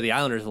tenant after the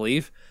Islanders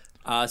leave.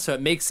 So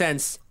it makes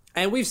sense.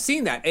 And we've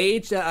seen that.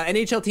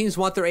 NHL teams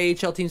want their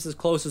AHL teams as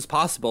close as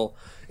possible.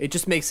 It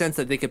just makes sense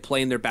that they could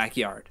play in their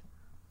backyard.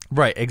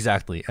 Right,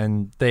 exactly.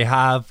 And they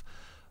have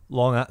the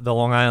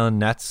Long Island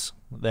Nets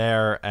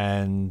there,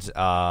 and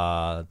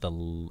I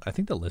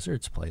think the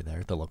Lizards play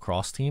there, the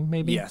lacrosse team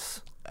maybe.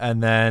 Yes.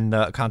 And then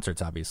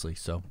concerts, obviously.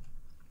 So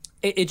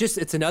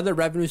it's another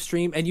revenue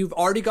stream, and you've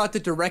already got the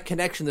direct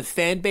connection. The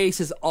fan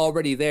base is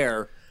already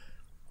there.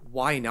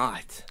 Why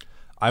not?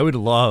 I would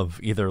love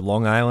either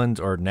Long Island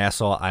or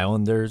Nassau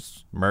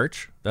Islanders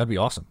merch. That'd be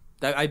awesome.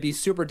 I'd be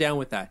super down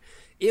with that.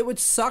 It would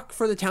suck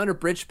for the town of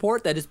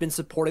Bridgeport that has been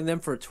supporting them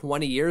for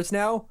 20 years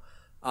now.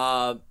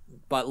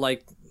 But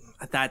like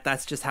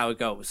that's just how it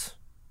goes.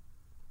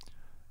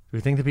 Do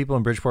you think the people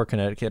in Bridgeport,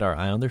 Connecticut are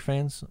Islander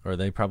fans, or are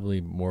they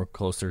probably more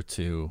closer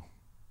to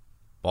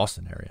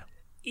Boston area?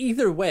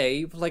 Either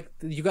way, like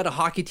you got a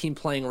hockey team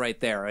playing right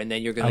there, and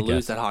then you're going to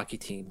lose that hockey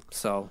team.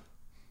 So,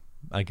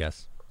 I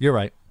guess you're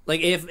right.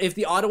 Like if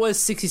the Ottawa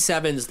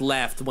 67s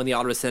left when the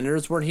Ottawa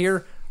Senators weren't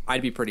here,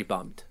 I'd be pretty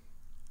bummed.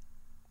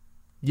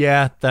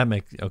 Yeah, that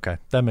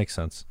makes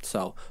sense.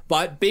 So,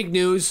 but big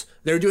news,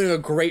 they're doing a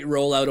great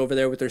rollout over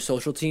there with their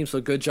social team.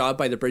 So good job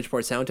by the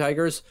Bridgeport Sound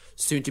Tigers,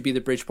 soon to be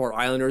the Bridgeport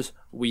Islanders,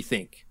 we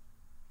think.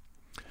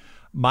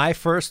 My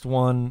first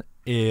one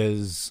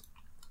is,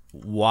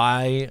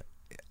 why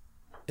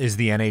is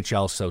the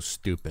NHL so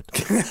stupid?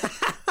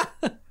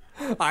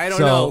 I don't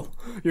know.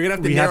 You're going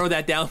to have to narrow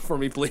that down for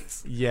me,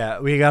 please. Yeah,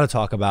 we got to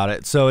talk about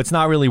it. So it's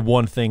not really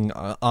one thing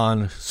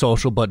on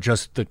social, but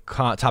just the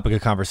topic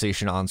of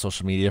conversation on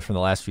social media from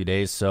the last few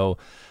days. So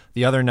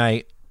the other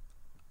night,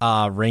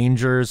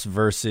 Rangers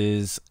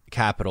versus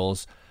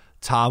Capitals,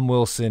 Tom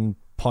Wilson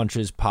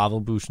punches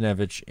Pavel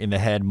Buchnevich in the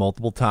head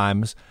multiple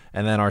times,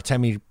 and then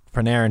Artemi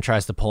Panarin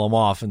tries to pull him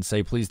off and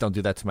say, please don't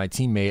do that to my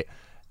teammate.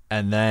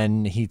 And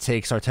then he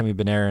takes Artemi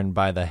Panarin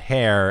by the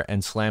hair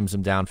and slams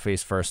him down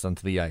face first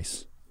onto the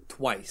ice.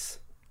 Twice.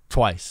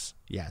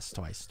 Yes,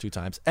 twice. 2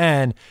 times.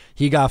 And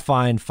he got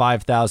fined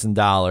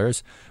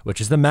 $5,000,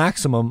 which is the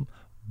maximum,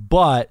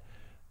 but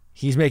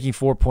he's making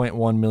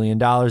 $4.1 million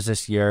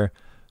this year.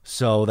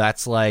 So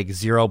that's like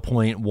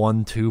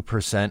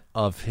 0.12%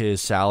 of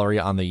his salary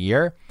on the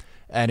year.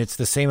 And it's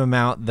the same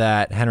amount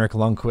that Henrik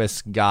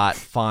Lundqvist got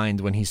fined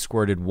when he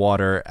squirted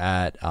water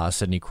at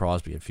Sidney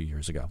Crosby a few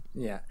years ago.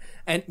 Yeah.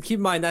 And keep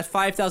in mind that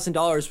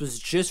 $5,000 was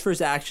just for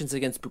his actions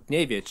against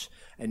Buchnevich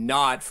and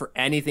not for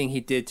anything he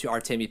did to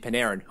Artemi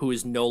Panarin, who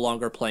is no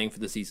longer playing for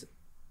the season.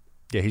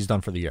 Yeah, he's done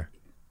for the year.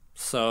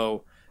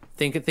 So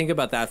think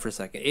about that for a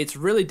second. It's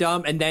really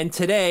dumb. And then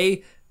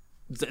today,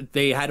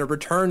 they had a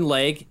return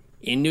leg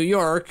in New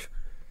York.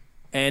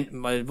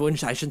 And I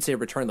shouldn't say a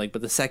return leg,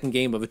 but the second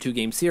game of a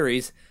 2-game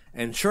series.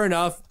 And sure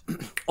enough,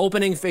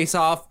 opening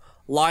face-off,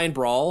 line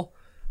brawl.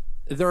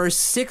 There are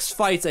 6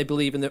 fights, I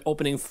believe, in the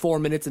opening 4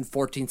 minutes and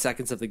 14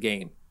 seconds of the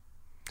game.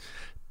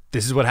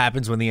 This is what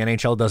happens when the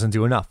NHL doesn't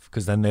do enough,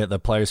 because then the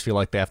players feel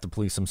like they have to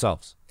police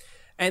themselves.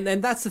 And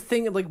that's the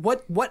thing. Like,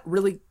 what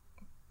really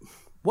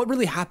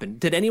happened?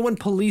 Did anyone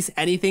police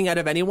anything out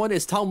of anyone?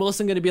 Is Tom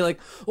Wilson going to be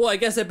like, well, I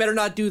guess I better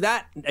not do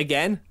that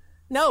again?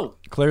 No.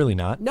 Clearly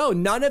not. No,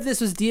 none of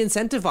this was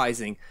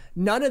de-incentivizing.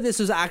 None of this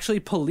was actually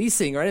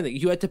policing or anything.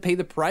 You had to pay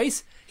the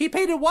price. He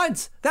paid it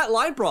once. That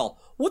line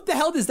brawl. What the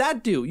hell does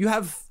that do? You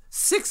have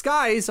 10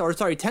 guys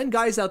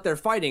out there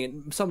fighting,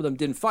 and some of them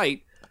didn't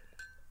fight.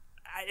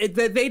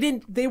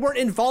 They weren't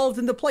involved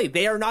in the play.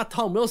 They are not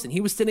Tom Wilson.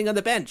 He was sitting on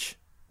the bench.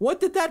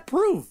 What did that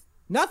prove?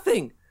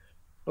 Nothing.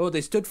 Oh,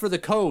 they stood for the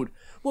code.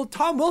 Well,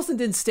 Tom Wilson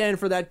didn't stand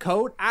for that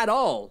code at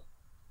all.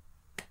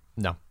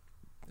 No.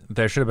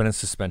 There should have been a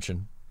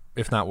suspension,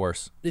 if not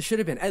worse. There should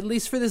have been, at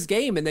least for this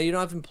game, and then you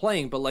don't have him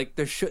playing, but like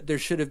there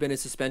should have been a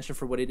suspension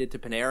for what he did to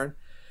Panarin.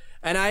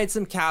 And I had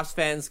some Caps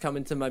fans come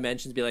into my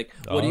mentions be like,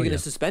 what are you going to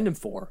suspend him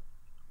for?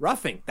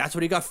 Roughing. That's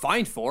what he got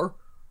fined for.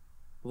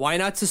 Why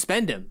not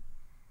suspend him?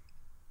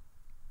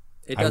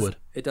 It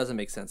doesn't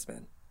make sense,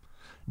 man.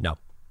 No,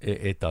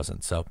 it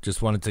doesn't. So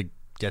just wanted to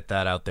get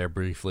that out there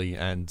briefly.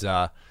 And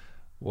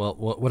well,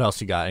 what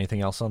else you got?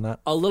 Anything else on that?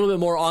 A little bit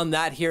more on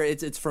that here.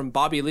 It's from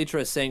Bobby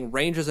Litra saying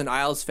Rangers and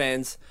Isles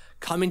fans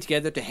coming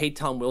together to hate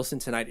Tom Wilson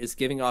tonight is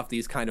giving off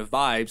these kind of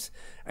vibes.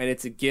 And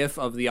it's a gif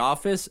of The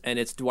Office, and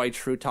it's Dwight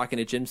Schrute talking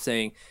to Jim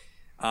saying,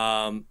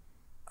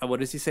 what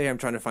does he say? I'm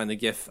trying to find the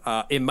gif.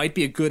 It might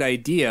be a good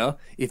idea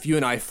if you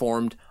and I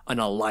formed an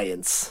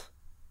alliance.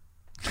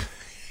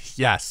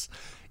 Yes.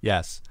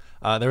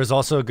 There was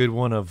also a good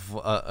one of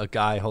a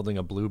guy holding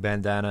a blue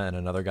bandana and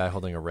another guy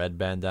holding a red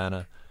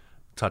bandana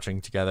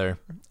touching together,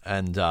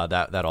 and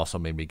that also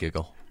made me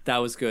giggle. That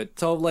was good.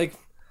 So, like,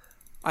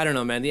 I don't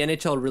know, man. The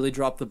NHL really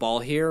dropped the ball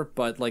here,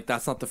 but like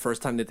that's not the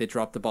first time that they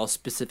dropped the ball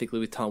specifically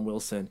with Tom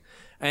Wilson.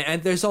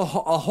 And there's a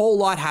whole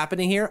lot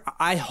happening here.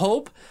 I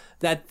hope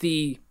that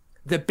the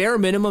bare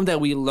minimum that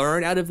we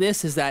learn out of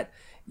this is that,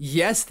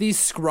 yes, these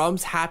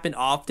scrums happen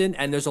often,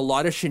 and there's a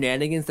lot of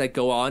shenanigans that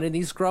go on in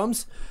these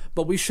scrums,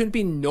 but we shouldn't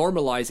be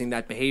normalizing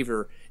that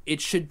behavior.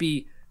 It should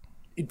be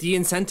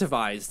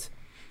de-incentivized,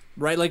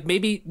 right? Like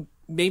maybe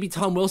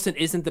Tom Wilson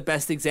isn't the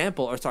best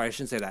example, or sorry, I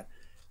shouldn't say that.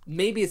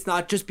 Maybe it's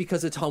not just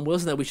because of Tom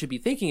Wilson that we should be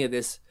thinking of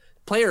this.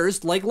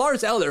 Players like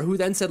Lars Eller, who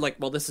then said like,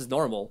 well, this is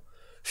normal,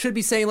 should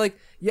be saying like,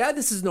 yeah,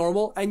 this is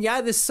normal, and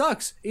yeah, this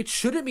sucks. It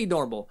shouldn't be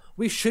normal.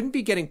 We shouldn't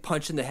be getting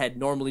punched in the head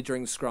normally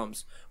during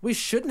scrums. We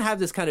shouldn't have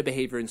this kind of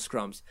behavior in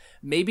scrums.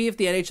 Maybe if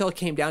the NHL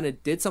came down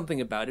and did something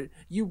about it,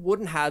 you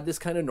wouldn't have this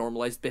kind of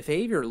normalized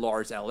behavior,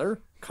 Lars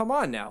Eller. Come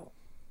on now.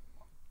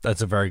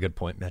 That's a very good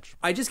point, Mitch.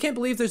 I just can't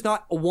believe there's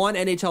not one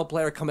NHL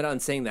player coming out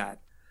and saying that.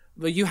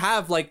 But you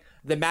have like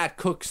the Matt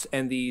Cooks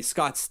and the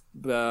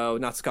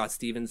not Scott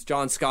Stevens,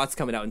 John Scott's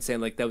coming out and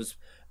saying like that was,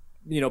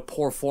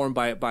 poor form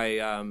by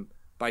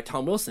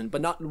Tom Wilson,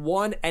 but not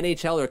one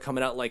NHLer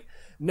coming out like,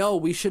 no,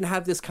 we shouldn't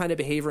have this kind of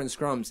behavior in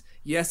scrums.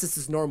 Yes, this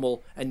is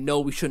normal, and no,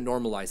 we shouldn't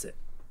normalize it.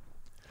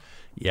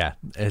 Yeah,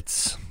 I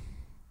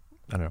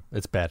don't know.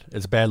 It's bad.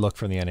 It's a bad look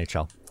for the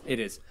NHL. It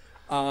is.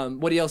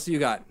 What else do you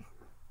got?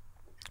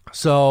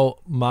 So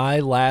my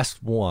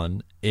last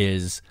one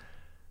is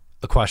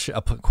a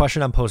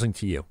question I'm posing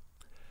to you.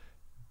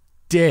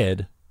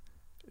 Did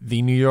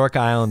the New York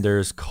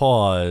Islanders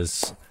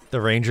cause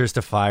the Rangers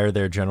to fire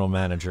their general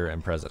manager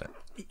and president?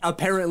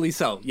 Apparently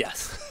so,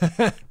 yes.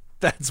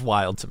 That's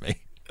wild to me.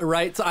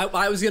 Right? So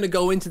I was going to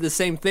go into the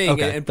same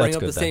thing and bring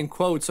up the same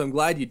quote, so I'm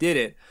glad you did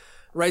it.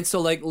 Right? So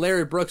like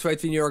Larry Brooks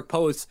writes in the New York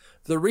Post,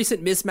 the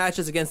recent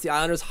mismatches against the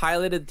Islanders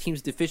highlighted the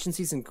team's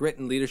deficiencies in grit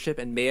and leadership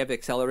and may have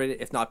accelerated,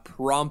 if not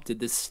prompted,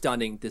 this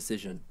stunning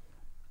decision.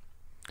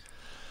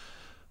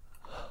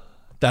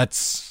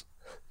 That's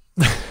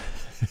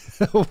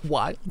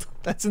wild.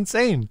 That's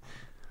insane.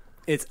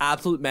 It's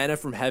absolute manna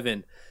from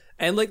heaven.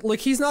 And like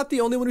he's not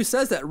the only one who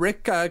says that.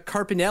 Rick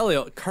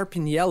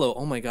Carpiniello,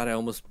 oh my God, I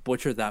almost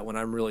butchered that one.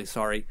 I'm really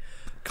sorry.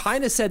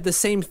 Kind of said the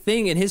same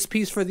thing in his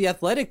piece for The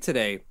Athletic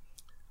today.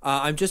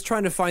 I'm just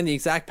trying to find the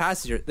exact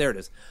passage here. There it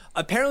is.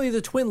 Apparently,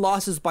 the Twin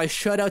losses by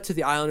shutout to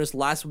the Islanders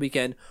last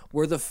weekend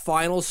were the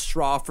final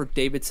straw for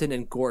Davidson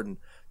and Gordon,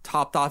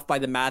 topped off by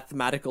the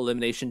mathematical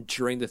elimination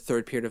during the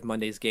third period of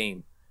Monday's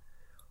game.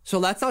 So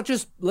that's not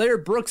just Larry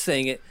Brooks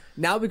saying it.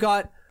 Now we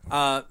got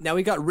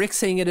Rick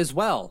saying it as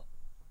well.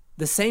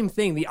 The same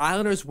thing. The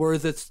Islanders were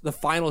the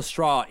final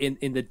straw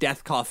in the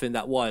death coffin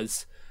that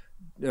was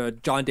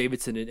John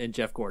Davidson and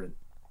Jeff Gordon.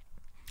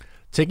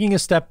 Taking a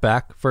step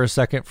back for a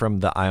second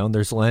from the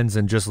Islanders lens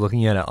and just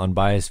looking at an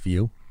unbiased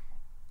view,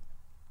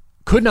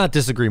 could not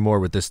disagree more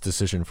with this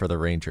decision for the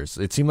Rangers.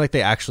 It seemed like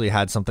they actually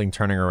had something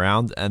turning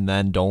around, and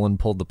then Dolan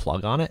pulled the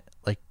plug on it.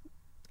 Like,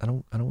 I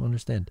don't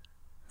understand.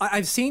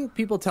 I've seen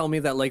people tell me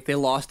that like they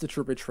lost the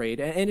Trouba trade,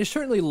 and it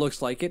certainly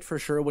looks like it for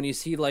sure when you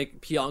see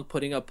like Pionk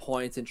putting up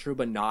points and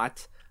Trouba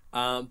not.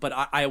 But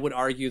I would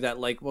argue that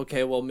like,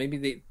 okay, well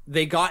maybe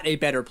they got a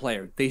better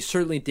player. They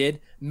certainly did.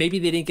 Maybe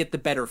they didn't get the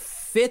better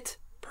fit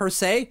per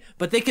se,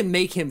 but they can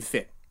make him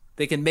fit.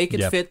 They can make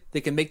it fit.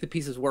 They can make the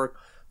pieces work.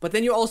 But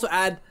then you also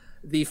add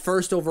the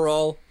first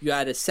overall. You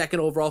add a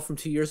second overall from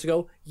 2 years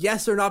ago.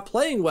 Yes, they're not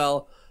playing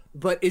well,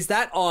 but is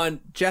that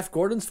on Jeff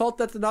Gordon's fault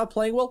that they're not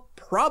playing well?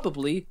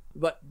 Probably,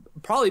 but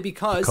probably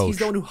because he's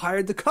the one who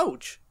hired the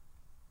coach.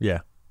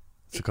 Yeah,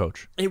 it's a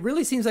coach. It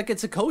really seems like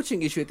it's a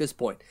coaching issue at this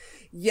point.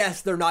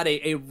 Yes, they're not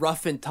a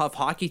rough and tough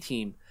hockey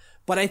team,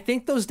 but I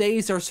think those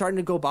days are starting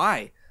to go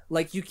by.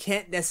 Like, you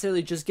can't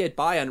necessarily just get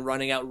by on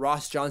running out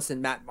Ross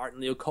Johnson, Matt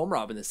Martin, Leo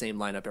Komarov in the same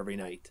lineup every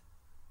night.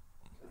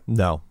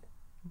 No,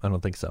 I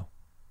don't think so.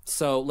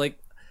 So, like,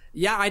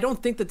 yeah, I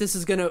don't think that this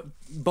is going to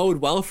bode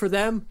well for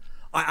them.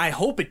 I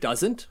hope it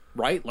doesn't,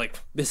 right? Like,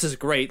 this is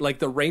great. Like,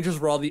 the Rangers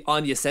were all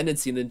on the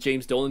ascendancy, and then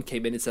James Dolan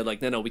came in and said, like,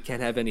 no, we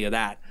can't have any of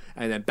that.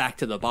 And then back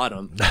to the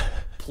bottom.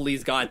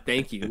 Please, God,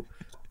 thank you.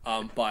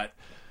 But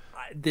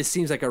this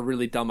seems like a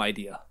really dumb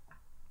idea.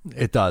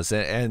 It does,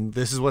 and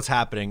this is what's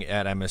happening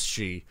at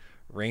MSG.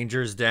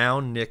 Rangers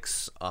down,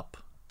 Knicks up.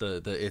 They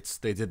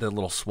did the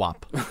little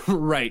swap,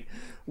 right?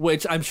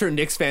 Which I'm sure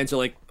Knicks fans are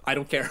like, I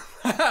don't care.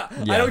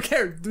 I don't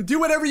care. Do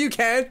whatever you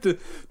can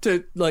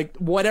to like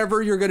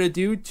whatever you're gonna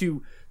do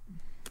to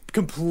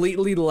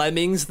completely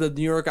lemmings the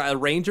New York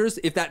Rangers.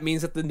 If that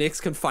means that the Knicks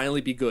can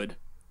finally be good.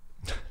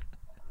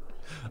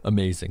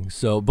 Amazing.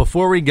 So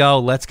before we go,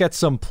 let's get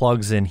some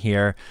plugs in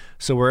here.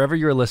 So wherever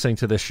you're listening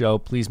to this show,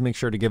 please make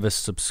sure to give us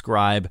a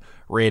subscribe,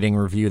 rating,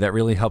 review. That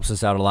really helps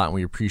us out a lot, and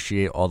we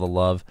appreciate all the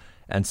love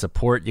and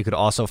support. You could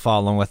also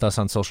follow along with us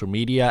on social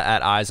media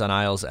at Eyes on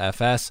Isles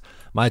FS.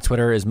 My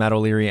Twitter is Matt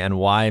O'Leary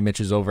NY. Mitch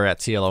is over at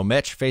TLO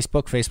Mitch.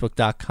 Facebook,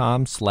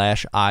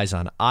 facebook.com/Eyes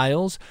on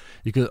Isles.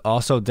 You could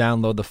also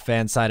download the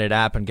Fansided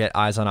app and get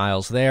Eyes on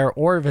Isles there,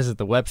 or visit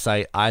the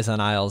website,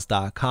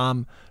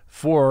 eyesonisles.com,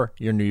 for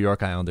your New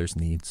York Islanders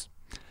needs.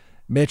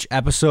 Mitch,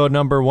 episode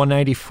number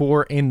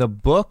 194 in the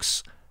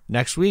books.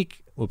 Next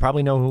week, we'll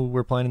probably know who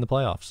we're playing in the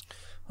playoffs.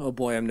 Oh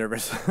boy, I'm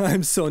nervous.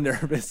 I'm so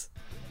nervous.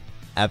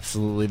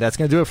 Absolutely. That's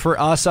going to do it for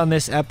us on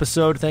this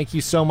episode. Thank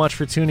you so much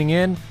for tuning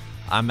in.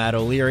 I'm Matt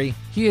O'Leary.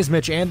 He is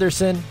Mitch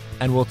Anderson,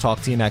 and we'll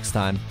talk to you next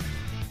time.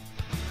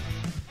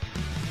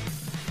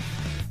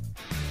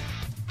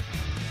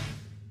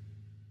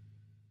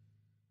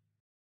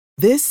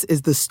 This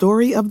is the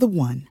story of the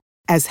one.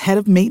 As head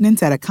of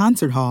maintenance at a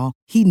concert hall,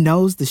 he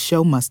knows the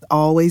show must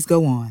always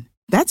go on.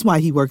 That's why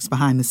he works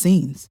behind the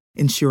scenes,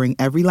 ensuring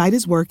every light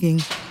is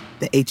working,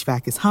 the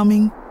HVAC is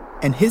humming,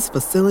 and his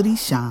facility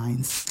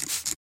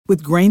shines.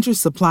 With Grainger's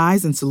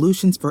supplies and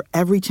solutions for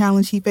every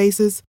challenge he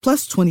faces,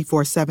 plus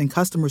 24/7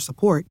 customer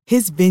support,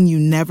 his venue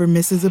never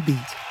misses a beat.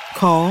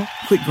 Call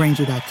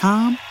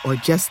quickgrainger.com or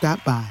just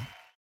stop by.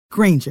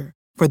 Grainger,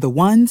 for the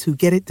ones who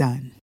get it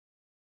done.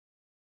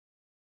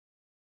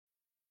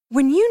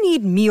 When you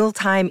need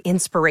mealtime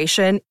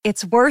inspiration,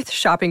 it's worth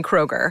shopping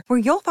Kroger, where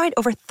you'll find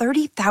over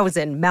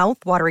 30,000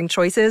 mouth-watering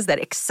choices that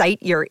excite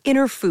your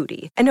inner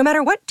foodie. And no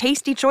matter what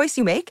tasty choice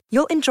you make,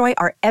 you'll enjoy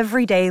our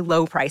everyday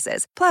low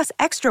prices, plus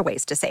extra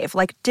ways to save,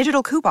 like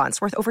digital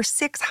coupons worth over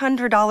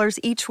 $600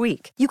 each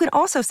week. You can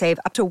also save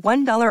up to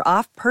 $1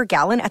 off per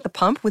gallon at the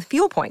pump with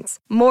fuel points.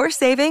 More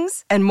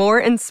savings and more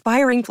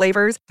inspiring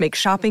flavors make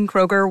shopping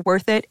Kroger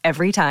worth it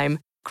every time.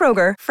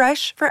 Kroger,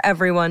 fresh for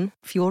everyone.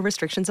 Fuel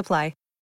restrictions apply.